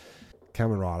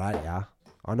coming right at ya.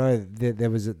 I know that there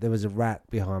was a rat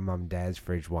behind Mum and Dad's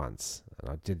fridge once, and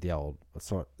I did the old. I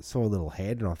saw a little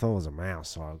head, and I thought it was a mouse,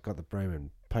 so I got the broom and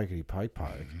pokey poke,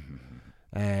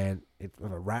 and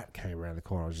when a rat came around the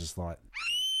corner, I was just like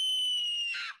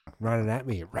running at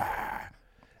me, rah!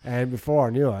 And before I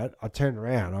knew it, I turned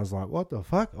around. I was like, "What the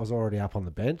fuck?" I was already up on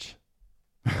the bench.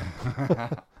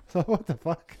 So what the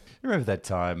fuck? You remember that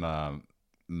time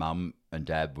Mum and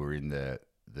Dad were in the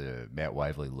Mount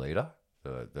Waverley Leader,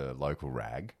 the local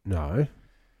rag? No.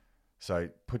 So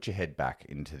put your head back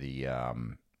into the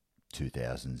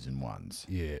 2000s and ones.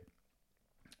 Yeah.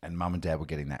 And Mum and Dad were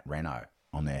getting that reno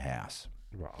on their house.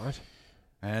 Right.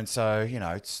 And so,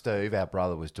 Steve, our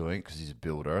brother, was doing it because he's a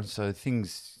builder. And so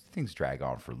things drag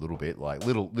on for a little bit, like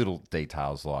little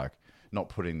details like not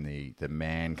putting the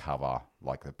man cover,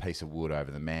 like the piece of wood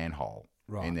over the manhole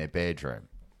in their bedroom.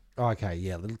 Okay,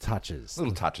 yeah, little touches.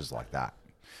 Little touches like that.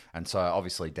 And so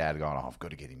obviously Dad going, I've got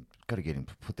to get him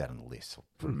to put that on the list,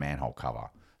 put a manhole cover.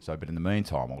 So, but in the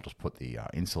meantime, I'll just put the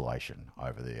insulation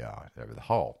over the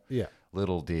hole. Yeah.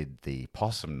 Little did the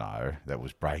possum know that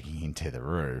was breaking into the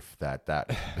roof that there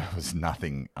was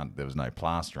nothing, there was no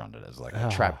plaster under it. It was like a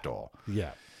trapdoor.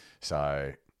 Yeah.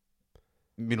 So,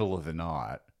 middle of the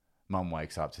night, Mum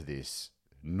wakes up to this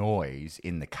noise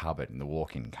in the cupboard, in the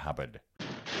walk-in cupboard.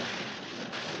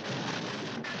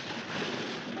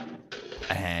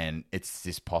 And it's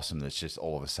this possum that's just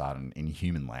all of a sudden in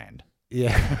human land.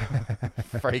 Yeah.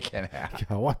 Freaking out.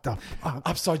 What the fuck?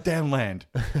 Upside down land.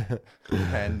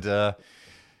 And,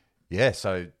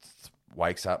 so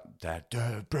wakes up, Dad,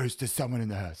 Bruce, there's someone in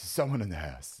the house. There's someone in the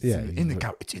house. It's in the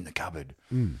cupboard. It's in the cupboard.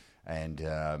 And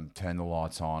turn the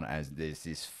lights on as there's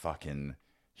this fucking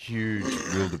huge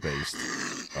wildebeest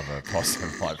of a possum,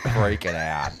 like freaking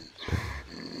out.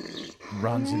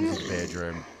 Runs into the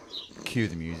bedroom. Cue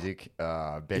the music,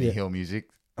 Benny Hill music.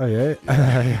 Oh, yeah.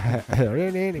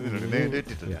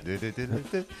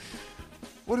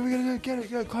 What are we going to do? Get it,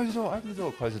 go, close the door, open the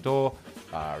door, close the door.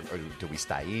 Do we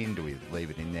stay in? Do we leave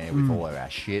it in there with all of our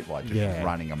shit, like just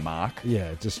running amok?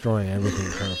 Yeah, destroying everything.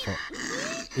 Kind of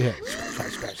yeah,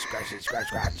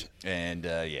 scratch. And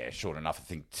sure enough, I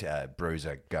think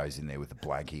Bruiser goes in there with a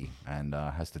blankie and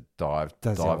has to dive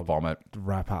vomit.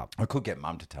 Wrap up. I could get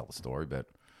Mum to tell the story, but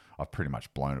I've pretty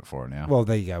much blown it for her now. Well,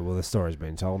 there you go. Well, the story's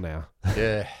been told now.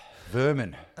 Yeah,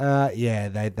 vermin. Yeah,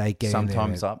 they get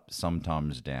sometimes up,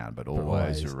 sometimes down, but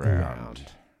always around.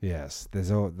 Yes, there's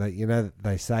all.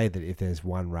 They say that if there's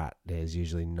one rat, there's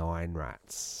usually 9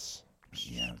 rats.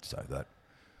 Yeah, I'd say that.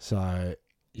 So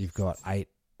you've got 8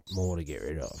 more to get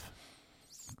rid of.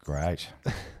 Great.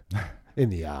 In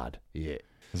the yard, yeah.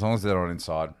 As long as they're not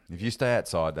inside. If you stay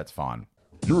outside, that's fine.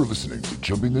 You're listening to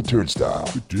Jumping the Turnstile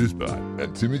with Dizbat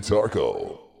and Timmy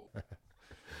Tarko.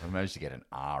 I managed to get an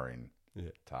R in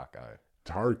Tarko.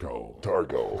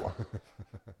 Tarko.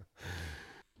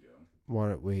 Why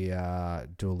don't we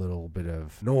do a little bit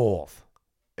of north,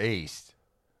 east,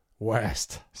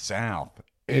 west, south?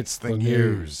 It's the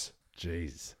news.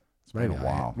 Jeez. It's been a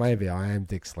while. Maybe I am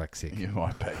dyslexic. You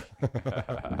might be.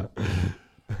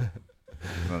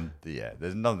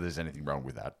 There's anything wrong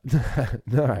with that.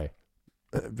 No.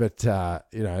 But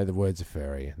the words are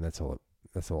furry, and that's all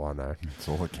I know. That's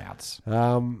all that counts.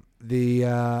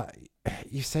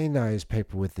 You've seen those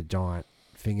people with the giant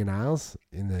fingernails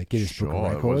in the Guinness Book of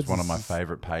Records? It was one of my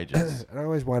favourite pages. And I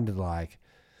always wondered, like,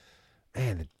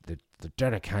 man, the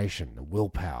dedication, the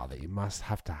willpower that you must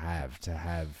have to have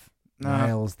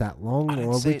nails that long,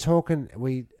 or are we talking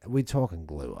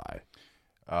gluo?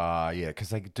 Because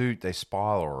they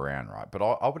spiral around, right? But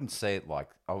I wouldn't say it like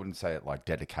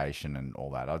dedication and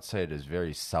all that. I'd say it as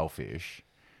very selfish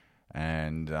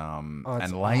and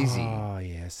lazy. Oh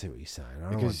yeah, I see what you're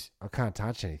saying. I can't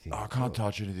touch anything. I can't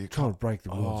touch anything. Can't break the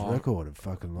world's record of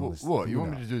fucking longest. What? You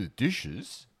want me to do the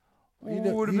dishes?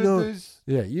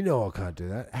 Yeah, you know I can't do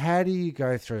that. How do you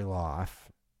go through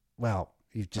life? Well,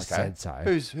 you've just said so.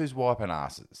 Who's wiping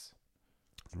asses?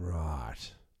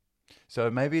 Right.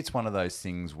 So maybe it's one of those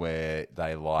things where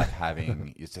they like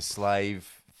having it's a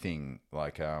slave thing,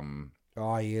 like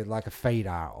like a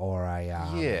feeder or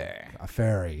a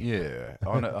fairy. Yeah,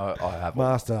 I have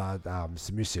master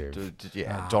submissive.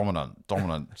 Dominant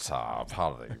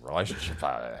part of the relationship.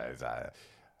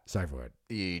 Safe word.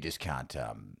 You just can't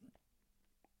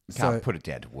put it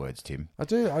down to words, Tim. I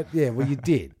do. Well, you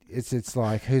did. it's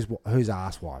like who's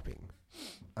ass wiping?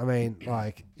 I mean,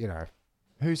 like, you know,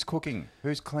 Who's cooking?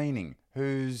 Who's cleaning?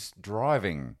 Who's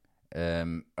driving?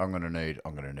 I'm gonna need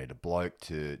a bloke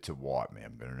to wipe me.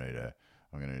 I'm gonna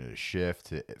need a chef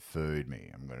to food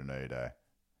me. I'm gonna need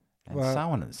and so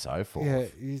on and so forth.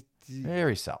 yeah,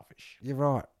 Very selfish. you're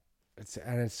right.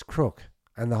 It's crook,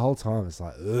 and the whole time it's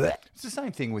like, ugh. It's the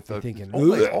same thing with thinking,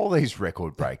 all these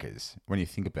record breakers. When you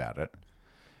think about it,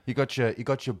 you got your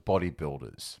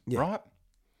bodybuilders, right?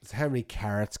 It's how many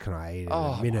carrots can I eat in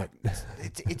a minute?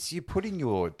 It's you're putting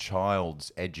your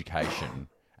child's education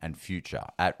and future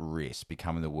at risk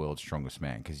becoming the world's strongest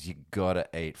man because you got to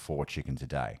eat 4 chickens a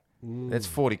day. That's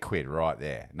 40 quid right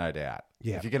there, no doubt.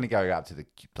 Yeah. If you're going to go up to the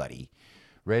bloody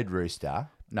Red Rooster,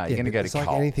 no, you're going to go to it's like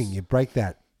Coles. anything. You break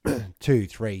that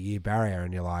 2-3 year barrier,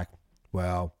 and you're like,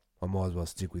 well, I might as well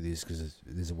stick with this because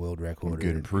there's a world record. I'm good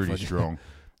and If pretty I- strong.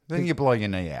 Then you blow your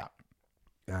knee out.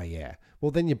 Oh yeah.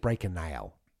 Well, then you break a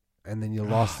nail, and then you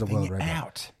lost the Then world you're record.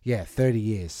 out. Yeah, 30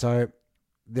 years. So,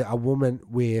 a woman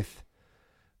with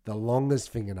the longest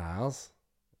fingernails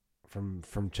from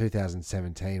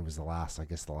 2017 was the last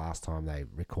time they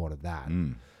recorded that.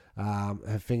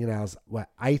 Her fingernails were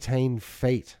 18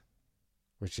 feet,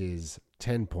 which is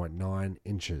 10.9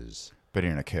 inches, But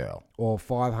in a curl. or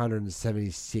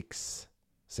 576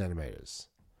 centimeters.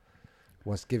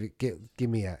 Give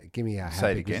me a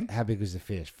Say it again. How big was the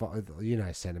fish?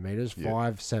 Centimeters. Yeah.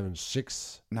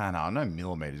 576 No, I know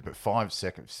millimeters, but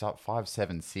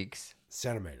 576.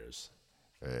 centimeters.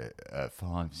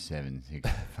 576.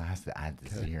 Fast to add the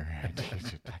zero.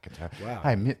 Wow.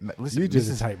 Hey, listen, You do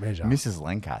the tape measure. Mrs.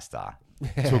 Lancaster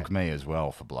took me as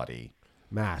well for bloody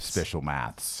Maths. special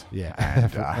maths. Yeah,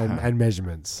 And, and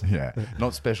measurements. yeah,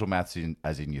 not special maths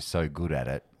as in you're so good at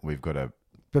it. We've got to.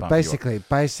 But basically,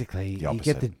 you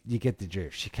opposite. get the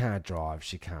drift. She can't drive.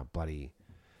 She can't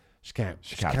She can't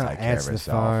take care of answer the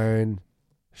herself. phone.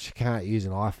 She can't use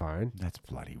an iPhone. That's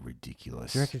bloody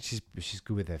ridiculous. Do you reckon she's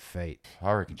good with her feet?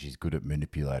 I reckon she's good at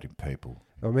manipulating people.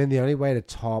 I mean, the only way to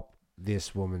top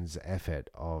this woman's effort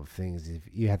of things is if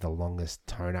you had the longest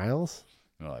toenails,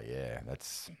 Oh yeah,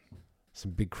 that's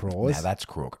some big claws. now that's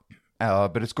crook.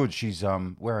 But it's good. She's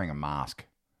wearing a mask.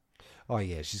 Oh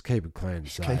yeah, she's keeping clean.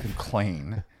 She's keeping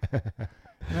clean.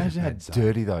 Imagine how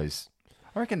dirty those.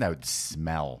 I reckon they would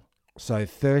smell. So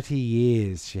 30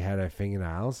 years she had her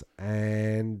fingernails,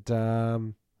 and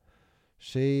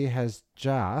she has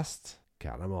just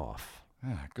cut them off.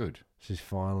 Ah, good. She's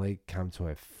finally come to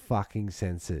her fucking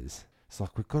senses. It's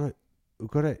like we've got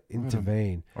to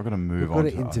intervene. I've got to move We've on.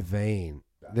 got to intervene.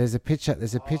 There's a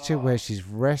picture where she's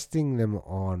resting them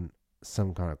on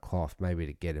some kind of cloth, maybe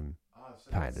to get them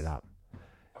painted up.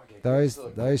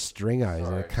 Those stringos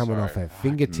are coming off her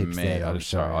fingertips there. I'm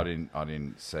sure. I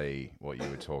didn't see what you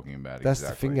were talking about. That's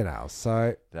exactly. the fingernails.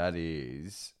 So That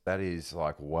is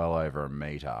like well over a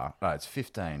meter. No, it's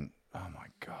 15. Oh my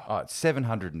god. Oh, it's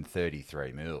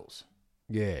 733 mils.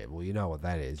 yeah, well, you know what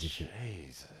that is. If you,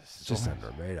 Jesus. it's just under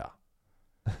a meter.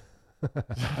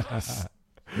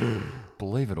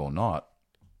 Believe it or not.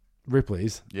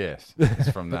 Ripley's. Yes, it's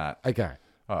from that. Okay.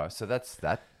 Oh, so that's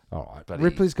that. All right. Bloody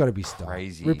Ripley's got to be stopped.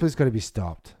 crazy. Ripley's got to be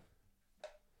stopped.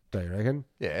 Do you reckon?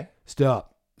 Yeah.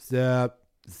 Stop. Yeah,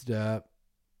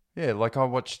 like I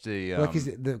watched the. Like, is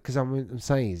it because I'm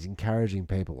saying he's encouraging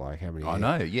people. Like, how many? I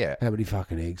know. Yeah. How many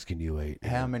fucking eggs can you eat?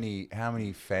 How many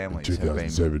families In have been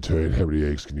 2017, how many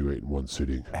eggs can you eat in one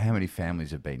sitting? how many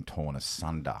families have been torn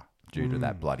asunder due to Mm.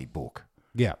 that bloody book?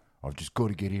 Yeah. I've just got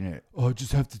to get in it. I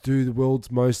just have to do the world's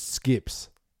most skips.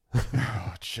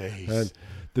 Oh, jeez. And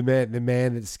the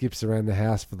man that skips around the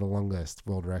house for the longest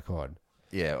world record.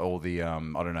 Yeah, or the I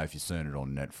don't know if you've seen it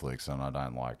on Netflix, and I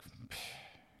don't like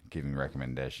giving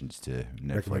recommendations to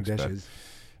Netflix. Recommendations.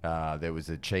 But, there was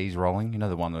a cheese rolling. You know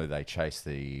the one where they chase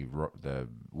the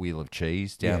wheel of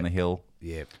cheese down the hill.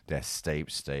 Yeah. That steep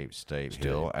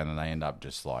hill, and then they end up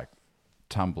just like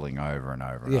tumbling over and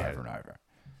over and over and over.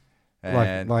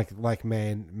 And Like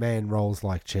man rolls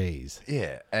like cheese.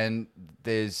 yeah, and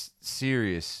there's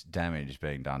serious damage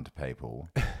being done to people,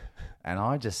 and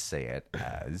I just see it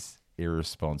as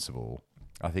irresponsible.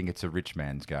 I think it's a rich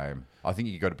man's game. I think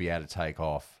you've got to be able to take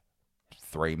off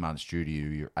 3 months due to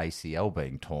your ACL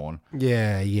being torn.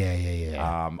 Yeah.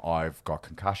 I've got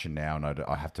concussion now, and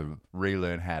I have to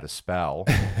relearn how to spell.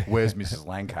 Where's Mrs.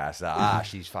 Lancaster?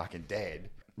 She's fucking dead.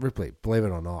 Ripley, believe it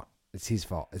or not, it's his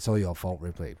fault. It's all your fault,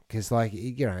 Ripley. Because, like,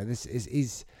 you know, this is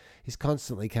he's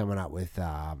constantly coming up with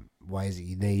ways that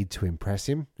you need to impress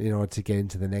him in order to get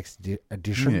into the next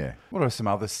edition. Yeah. What are some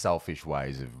other selfish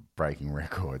ways of breaking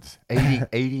records?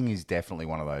 Eating is definitely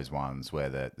one of those ones where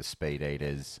the speed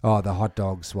eaters. Oh, the hot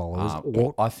dog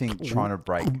swallowers. I think trying to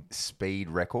break speed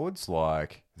records,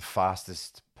 like the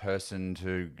fastest person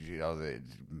to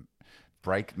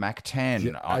break Mach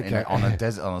 10 on a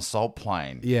desert on a salt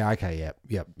plain. Yeah. Okay.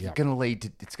 Yep. It's going to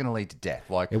lead to death.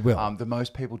 Like it will. The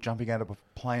most people jumping out of a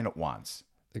plane at once.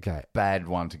 Okay. Bad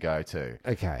one to go to.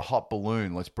 Okay. A hot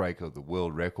balloon. Let's break the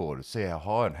world record. See how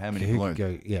high and how many balloons.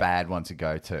 Bad one to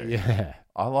go to. Yeah.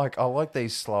 I like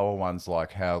these slower ones.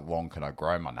 Like how long can I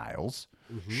grow my nails?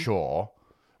 Sure,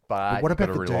 but what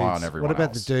about the rely dudes? on everyone What about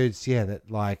else. the dudes? Yeah, that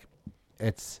like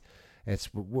it's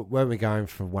weren't we going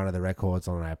for one of the records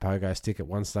on our pogo stick at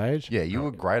one stage? Yeah, you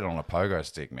were great on a pogo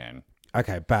stick, man.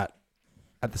 Okay, but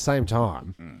at the same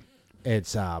time,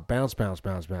 it's bounce,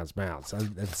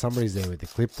 and somebody's there with the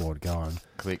clipboard going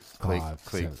Click, 5,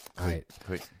 click, 7, click, 8.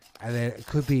 click. And then it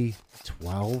could be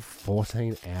 12,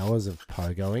 14 hours of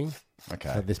pogoing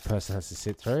Okay. that this person has to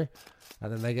sit through.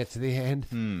 And then they get to the end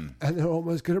and they're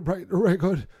almost going to break the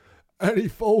record and he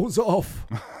falls off.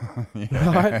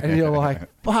 Right? And you're like,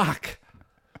 fuck.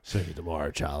 See you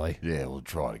tomorrow, Charlie. Yeah, we'll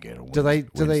try to get it. Do they,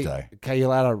 Wednesday. okay, you're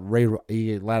allowed to re-go?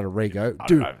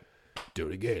 Do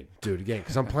it again.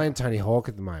 Because I'm playing Tony Hawk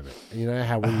at the moment. And you know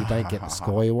how when you don't get the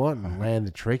score you want and land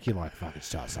the trick, you're like, fucking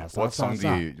start. What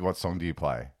song do you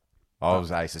play? I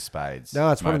was Ace of Spades.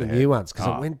 No, it's one of the Motorhead. new ones because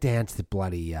it went down to the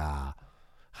bloody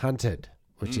Hunted,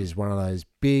 which is one of those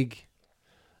big,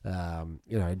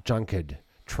 junkered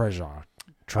treasure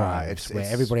troves where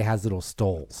everybody has little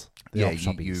stalls. Yeah,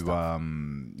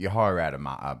 you hire out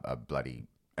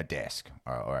a desk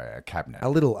or a cabinet. a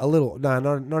little. No,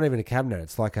 not even a cabinet.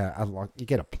 It's like you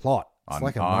get a plot. It's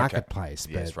like a marketplace.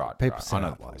 Okay. Yes, but right. People right. set I know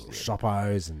up the place. little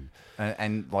shoppos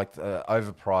And like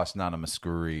overpriced Nana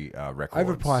Muscuri records.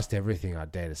 overpriced everything. I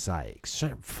dare to say,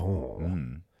 except for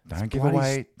Don't give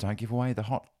away the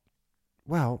hot.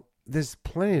 well, there's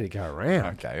plenty to go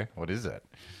around. Okay, what is it?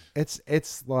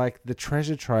 It's like the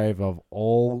treasure trove of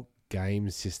all game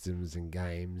systems and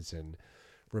games and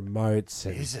remotes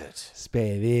and Is it?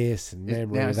 spare this and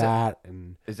memory now, of is that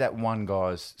and Is that one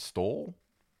guy's stall?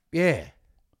 yeah.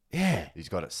 He's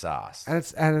got it sassed.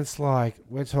 And it's like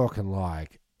we're talking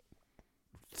like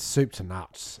soup to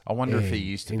nuts. I wonder if he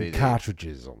used to in be the-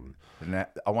 cartridges on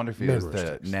I wonder if he was Memory the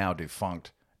sticks. now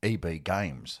defunct EB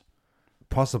Games,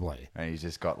 possibly. and he's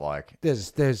just got like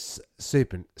There's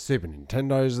Super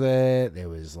Nintendos there. There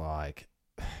was like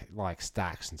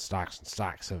stacks and stacks and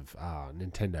stacks of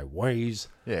Nintendo Wii's.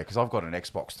 yeah. Because I've got an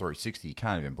Xbox 360. You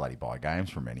can't even bloody buy games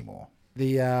from anymore.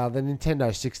 The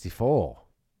Nintendo 64.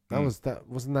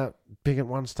 Wasn't that big at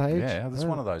one stage? Yeah, there's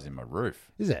one of those in my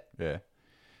roof. Is it? Yeah,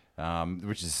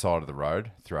 which is the side of the road.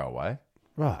 Throw away.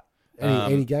 Right.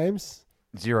 Any games?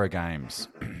 0 games.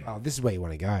 Oh, this is where you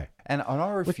want to go. And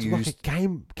I Which refused. like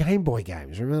a Game Boy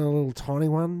games. Remember the little tiny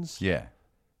ones? Yeah,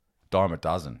 dime a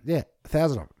dozen. Yeah,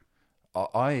 1,000 of them.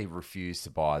 I refuse to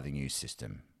buy the new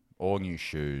system or new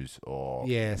shoes or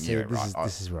This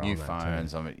is where new I'm at too.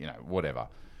 phones. I mean, whatever.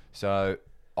 So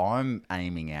I'm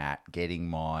aiming at getting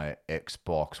my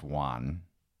Xbox One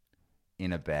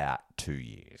in about 2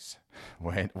 years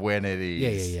when it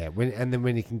is. Yeah. And then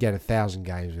when you can get 1,000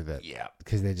 games with it. Yeah.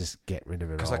 Because they're just getting rid of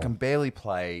it all. Because I can barely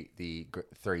play the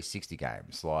 360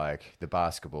 games like the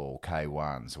basketball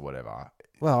K1s or whatever.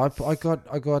 Well, I got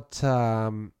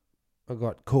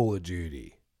Call of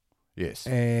Duty. Yes.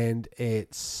 And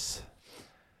there's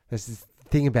this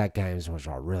thing about games which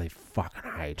I really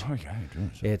fucking hate. Okay.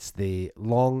 It's the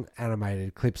long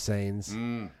animated clip scenes,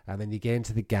 and then you get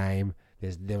into the game.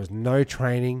 There was no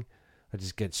training. I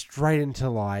just get straight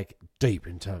into deep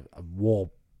into a war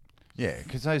Yeah,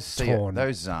 because those torn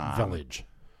village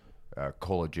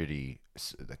Call of Duty,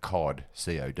 the COD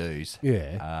CODs.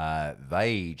 Yeah.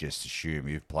 They just assume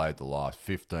you've played the last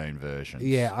 15 versions.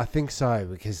 Yeah, I think so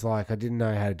because I didn't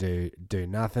know how to do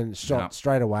nothing. Shot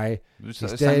straight away. It's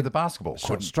He's the same dead. with the basketball.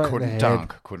 Shot straight in the Couldn't head.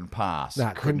 dunk, couldn't pass,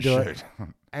 Nah, couldn't do it.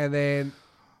 And then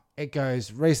it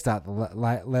goes restart the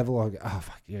level. I go, oh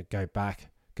fuck,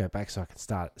 go back so I can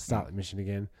start the mission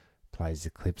again. Plays the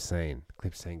clip scene.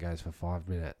 Clip scene goes for 5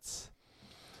 minutes.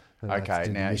 And that's Okay, the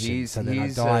now mission. here's so then I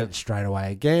died straight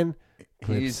away again.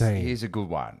 Clip scene. Here's a good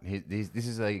one. This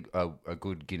is a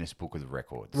good Guinness Book of the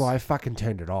Records. Well, I fucking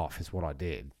turned it off. Is what I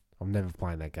did. I'm never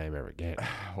playing that game ever again.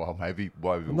 Well, maybe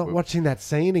I'm not watching that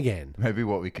scene again. Maybe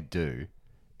what we could do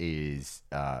is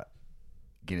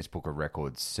Guinness Book of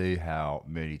Records. See how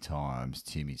many times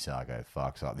Timmy Sargo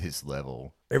fucks up this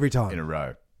level Every time in a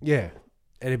row. Yeah,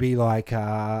 it'd be like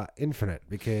infinite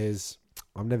because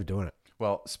I'm never doing it.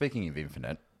 Well, speaking of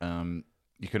infinite,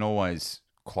 you can always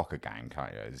clock a game,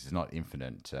 can't you? This is not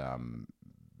infinite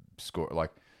score.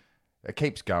 Like, it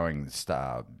keeps going.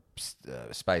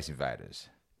 Space Invaders.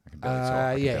 I can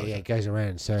barely talk. It goes around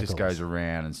in circles. It just goes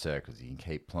around in circles. You can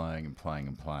keep playing and playing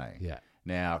and playing. Yeah.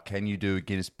 Now, can you do a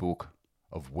Guinness Book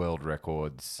of World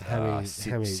Records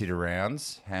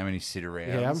sit-arounds? How many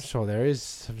sit-arounds? Yeah, I'm sure there is.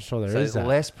 So there's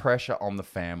less pressure on the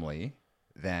family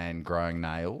than growing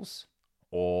nails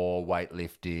or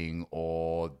weightlifting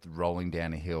or rolling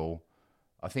down a hill.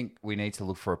 I think we need to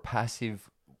look for a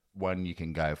passive one you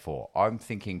can go for. I'm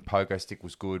thinking pogo stick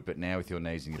was good, but now with your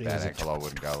knees and your bad ankle, I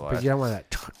wouldn't go like that. But you don't want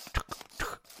that.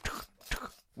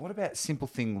 What about simple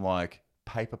thing like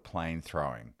paper plane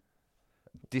throwing?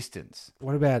 Distance.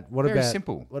 What about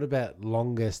simple. What about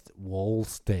longest wall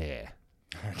stare?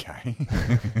 Okay.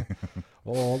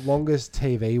 Or longest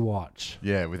TV watch?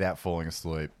 Yeah, without falling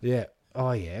asleep. Yeah.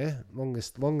 Oh yeah.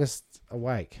 Longest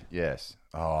awake. Yes.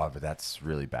 Oh, but that's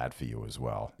really bad for you as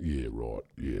well. Yeah,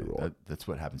 right. That's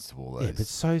what happens to all those. Yeah, but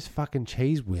so's fucking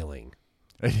cheese wheeling.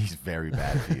 It is very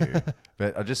bad for you.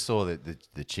 But I just saw that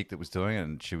the chick that was doing it,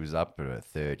 and she was up at her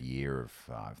third year of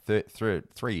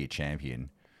 3-year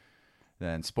champion.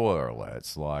 Then spoiler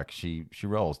alerts, like she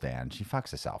rolls down, she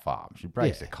fucks herself up, she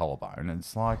breaks her collarbone, and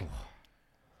it's like,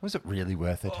 was it really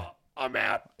worth it? I'm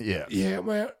out. Yeah. Yeah,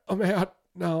 I'm out.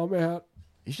 No, I'm out.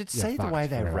 You should see the way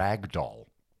they ragdoll.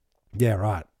 Yeah,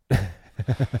 right.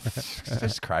 It's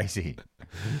just crazy.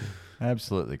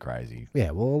 Absolutely crazy.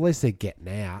 Yeah, well, at least they're getting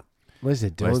out. At least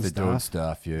they're doing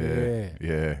stuff. Yeah.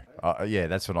 Yeah,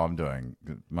 that's what I'm doing.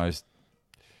 Most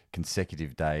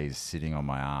consecutive days sitting on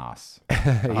my ass.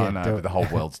 But the whole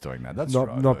world's doing that. That's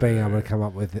right. Not being able to come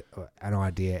up with an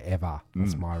idea ever.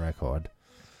 That's my record.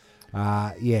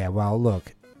 Yeah, well,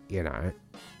 look, you know,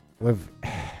 we've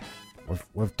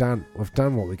done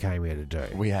what we came here to do.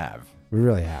 We have. We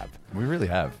really have. We really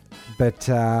have. But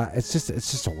it's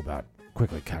just all about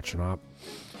quickly catching up.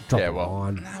 Dropping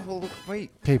on. No, well, look,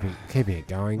 keeping it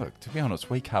going. Look, to be honest,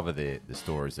 we cover the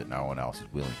stories that no one else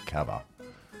is willing to cover.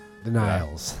 The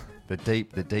nails. The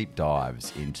deep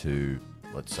dives into,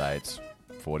 let's say it's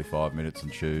 45 minutes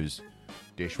in shoes,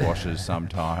 dishwashers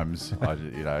sometimes,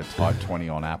 type 20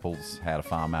 on apples, how to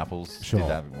farm apples. Sure. Did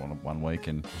that one week,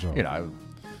 and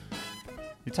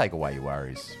you take away your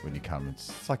worries when you come.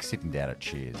 It's like sitting down at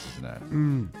Cheers, isn't it?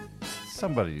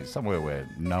 Somewhere where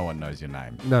no one knows your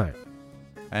name. No.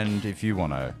 And if you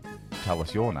want to tell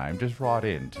us your name, just write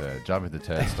in to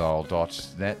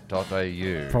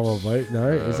jumpintheturnstile.net.au. Probably.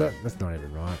 No, is that? That's not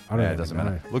even right. I don't know. It doesn't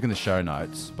matter. Look in the show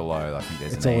notes below. I think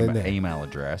there's an email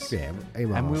address. Yeah,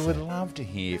 email. And we would love to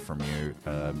hear from you.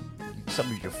 Some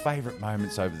of your favourite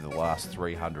moments over the last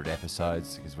 300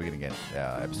 episodes, because we're going to get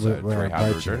episode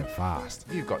 300. Fast.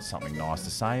 If you've got something nice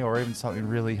to say, or even something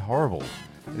really horrible,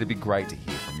 it'd be great to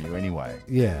hear from you anyway.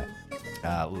 Yeah.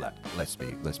 Let's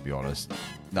be honest.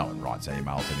 No one writes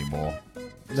emails anymore.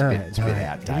 It's a bit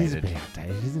outdated. It is a bit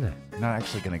outdated, isn't it? Not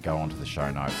actually going to go onto the show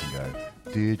notes and go,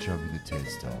 "Dear Jumping the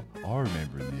Turnstile, I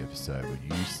remember in the episode when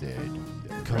you said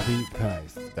copy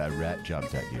paste that rat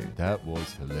jumped at you. That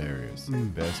was hilarious.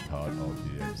 Best part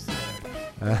of the episode."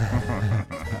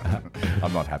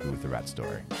 I'm not happy with the rat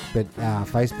story. But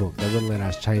Facebook, they wouldn't let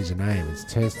us change the name. It's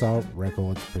Turnstile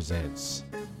Records Presents.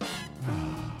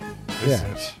 Yeah.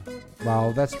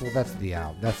 Well, that's the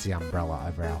umbrella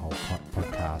over our whole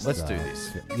podcast. Let's do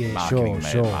this. Yeah, marketing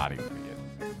sure.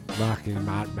 Marketing.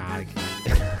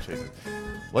 Jesus.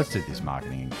 Let's do this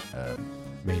marketing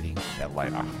meeting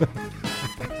later.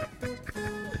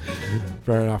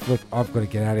 Fair enough. Look, I've got to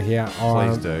get out of here.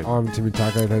 Please do. I'm Timmy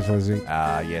Taco. Thanks for listening.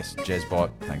 Yes,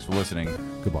 Jezbot. Thanks for listening.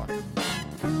 Goodbye.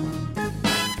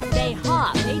 They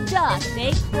hop, they duck,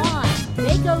 they climb.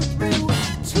 They go through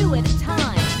 2 at a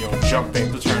time.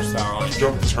 Jumping the turnstile.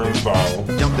 Jump the turnstile.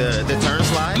 Jump the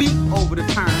turnstile. Leap over the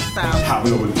turnstile. Hop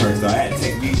over the turnstile. I had to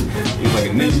take me. It was like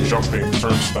a ninja. Jumping the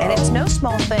turnstile. And it's no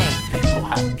small thing. People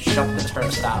have jumped the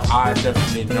turnstile. I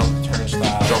definitely jumped the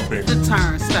turnstile. Jumping the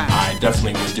turnstile. I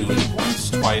definitely would do it once,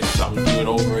 twice. I would do it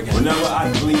over again. Whenever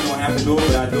I believe I don't have to do it,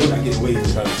 but I do it, I get away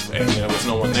with it. And there was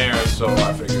no one there, so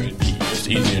I figured it'd be just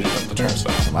easier to jump the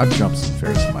turnstile. I've jumped some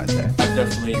fairs in my day. I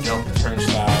definitely jumped the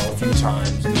turnstile a few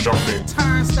times. Jumping.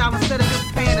 Turnstile instead of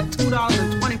just paying the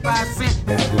 $2.25.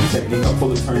 That's one technique. I pull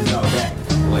the turnstile back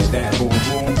like that. Boom,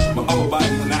 boom. My upper body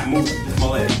is not moving. It's my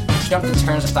leg. Jump the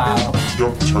turnstile.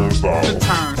 Jump the turnstile. The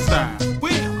turnstile.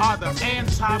 We are the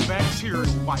antibacterial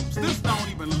wipes. This don't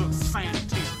even look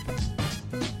sanitary.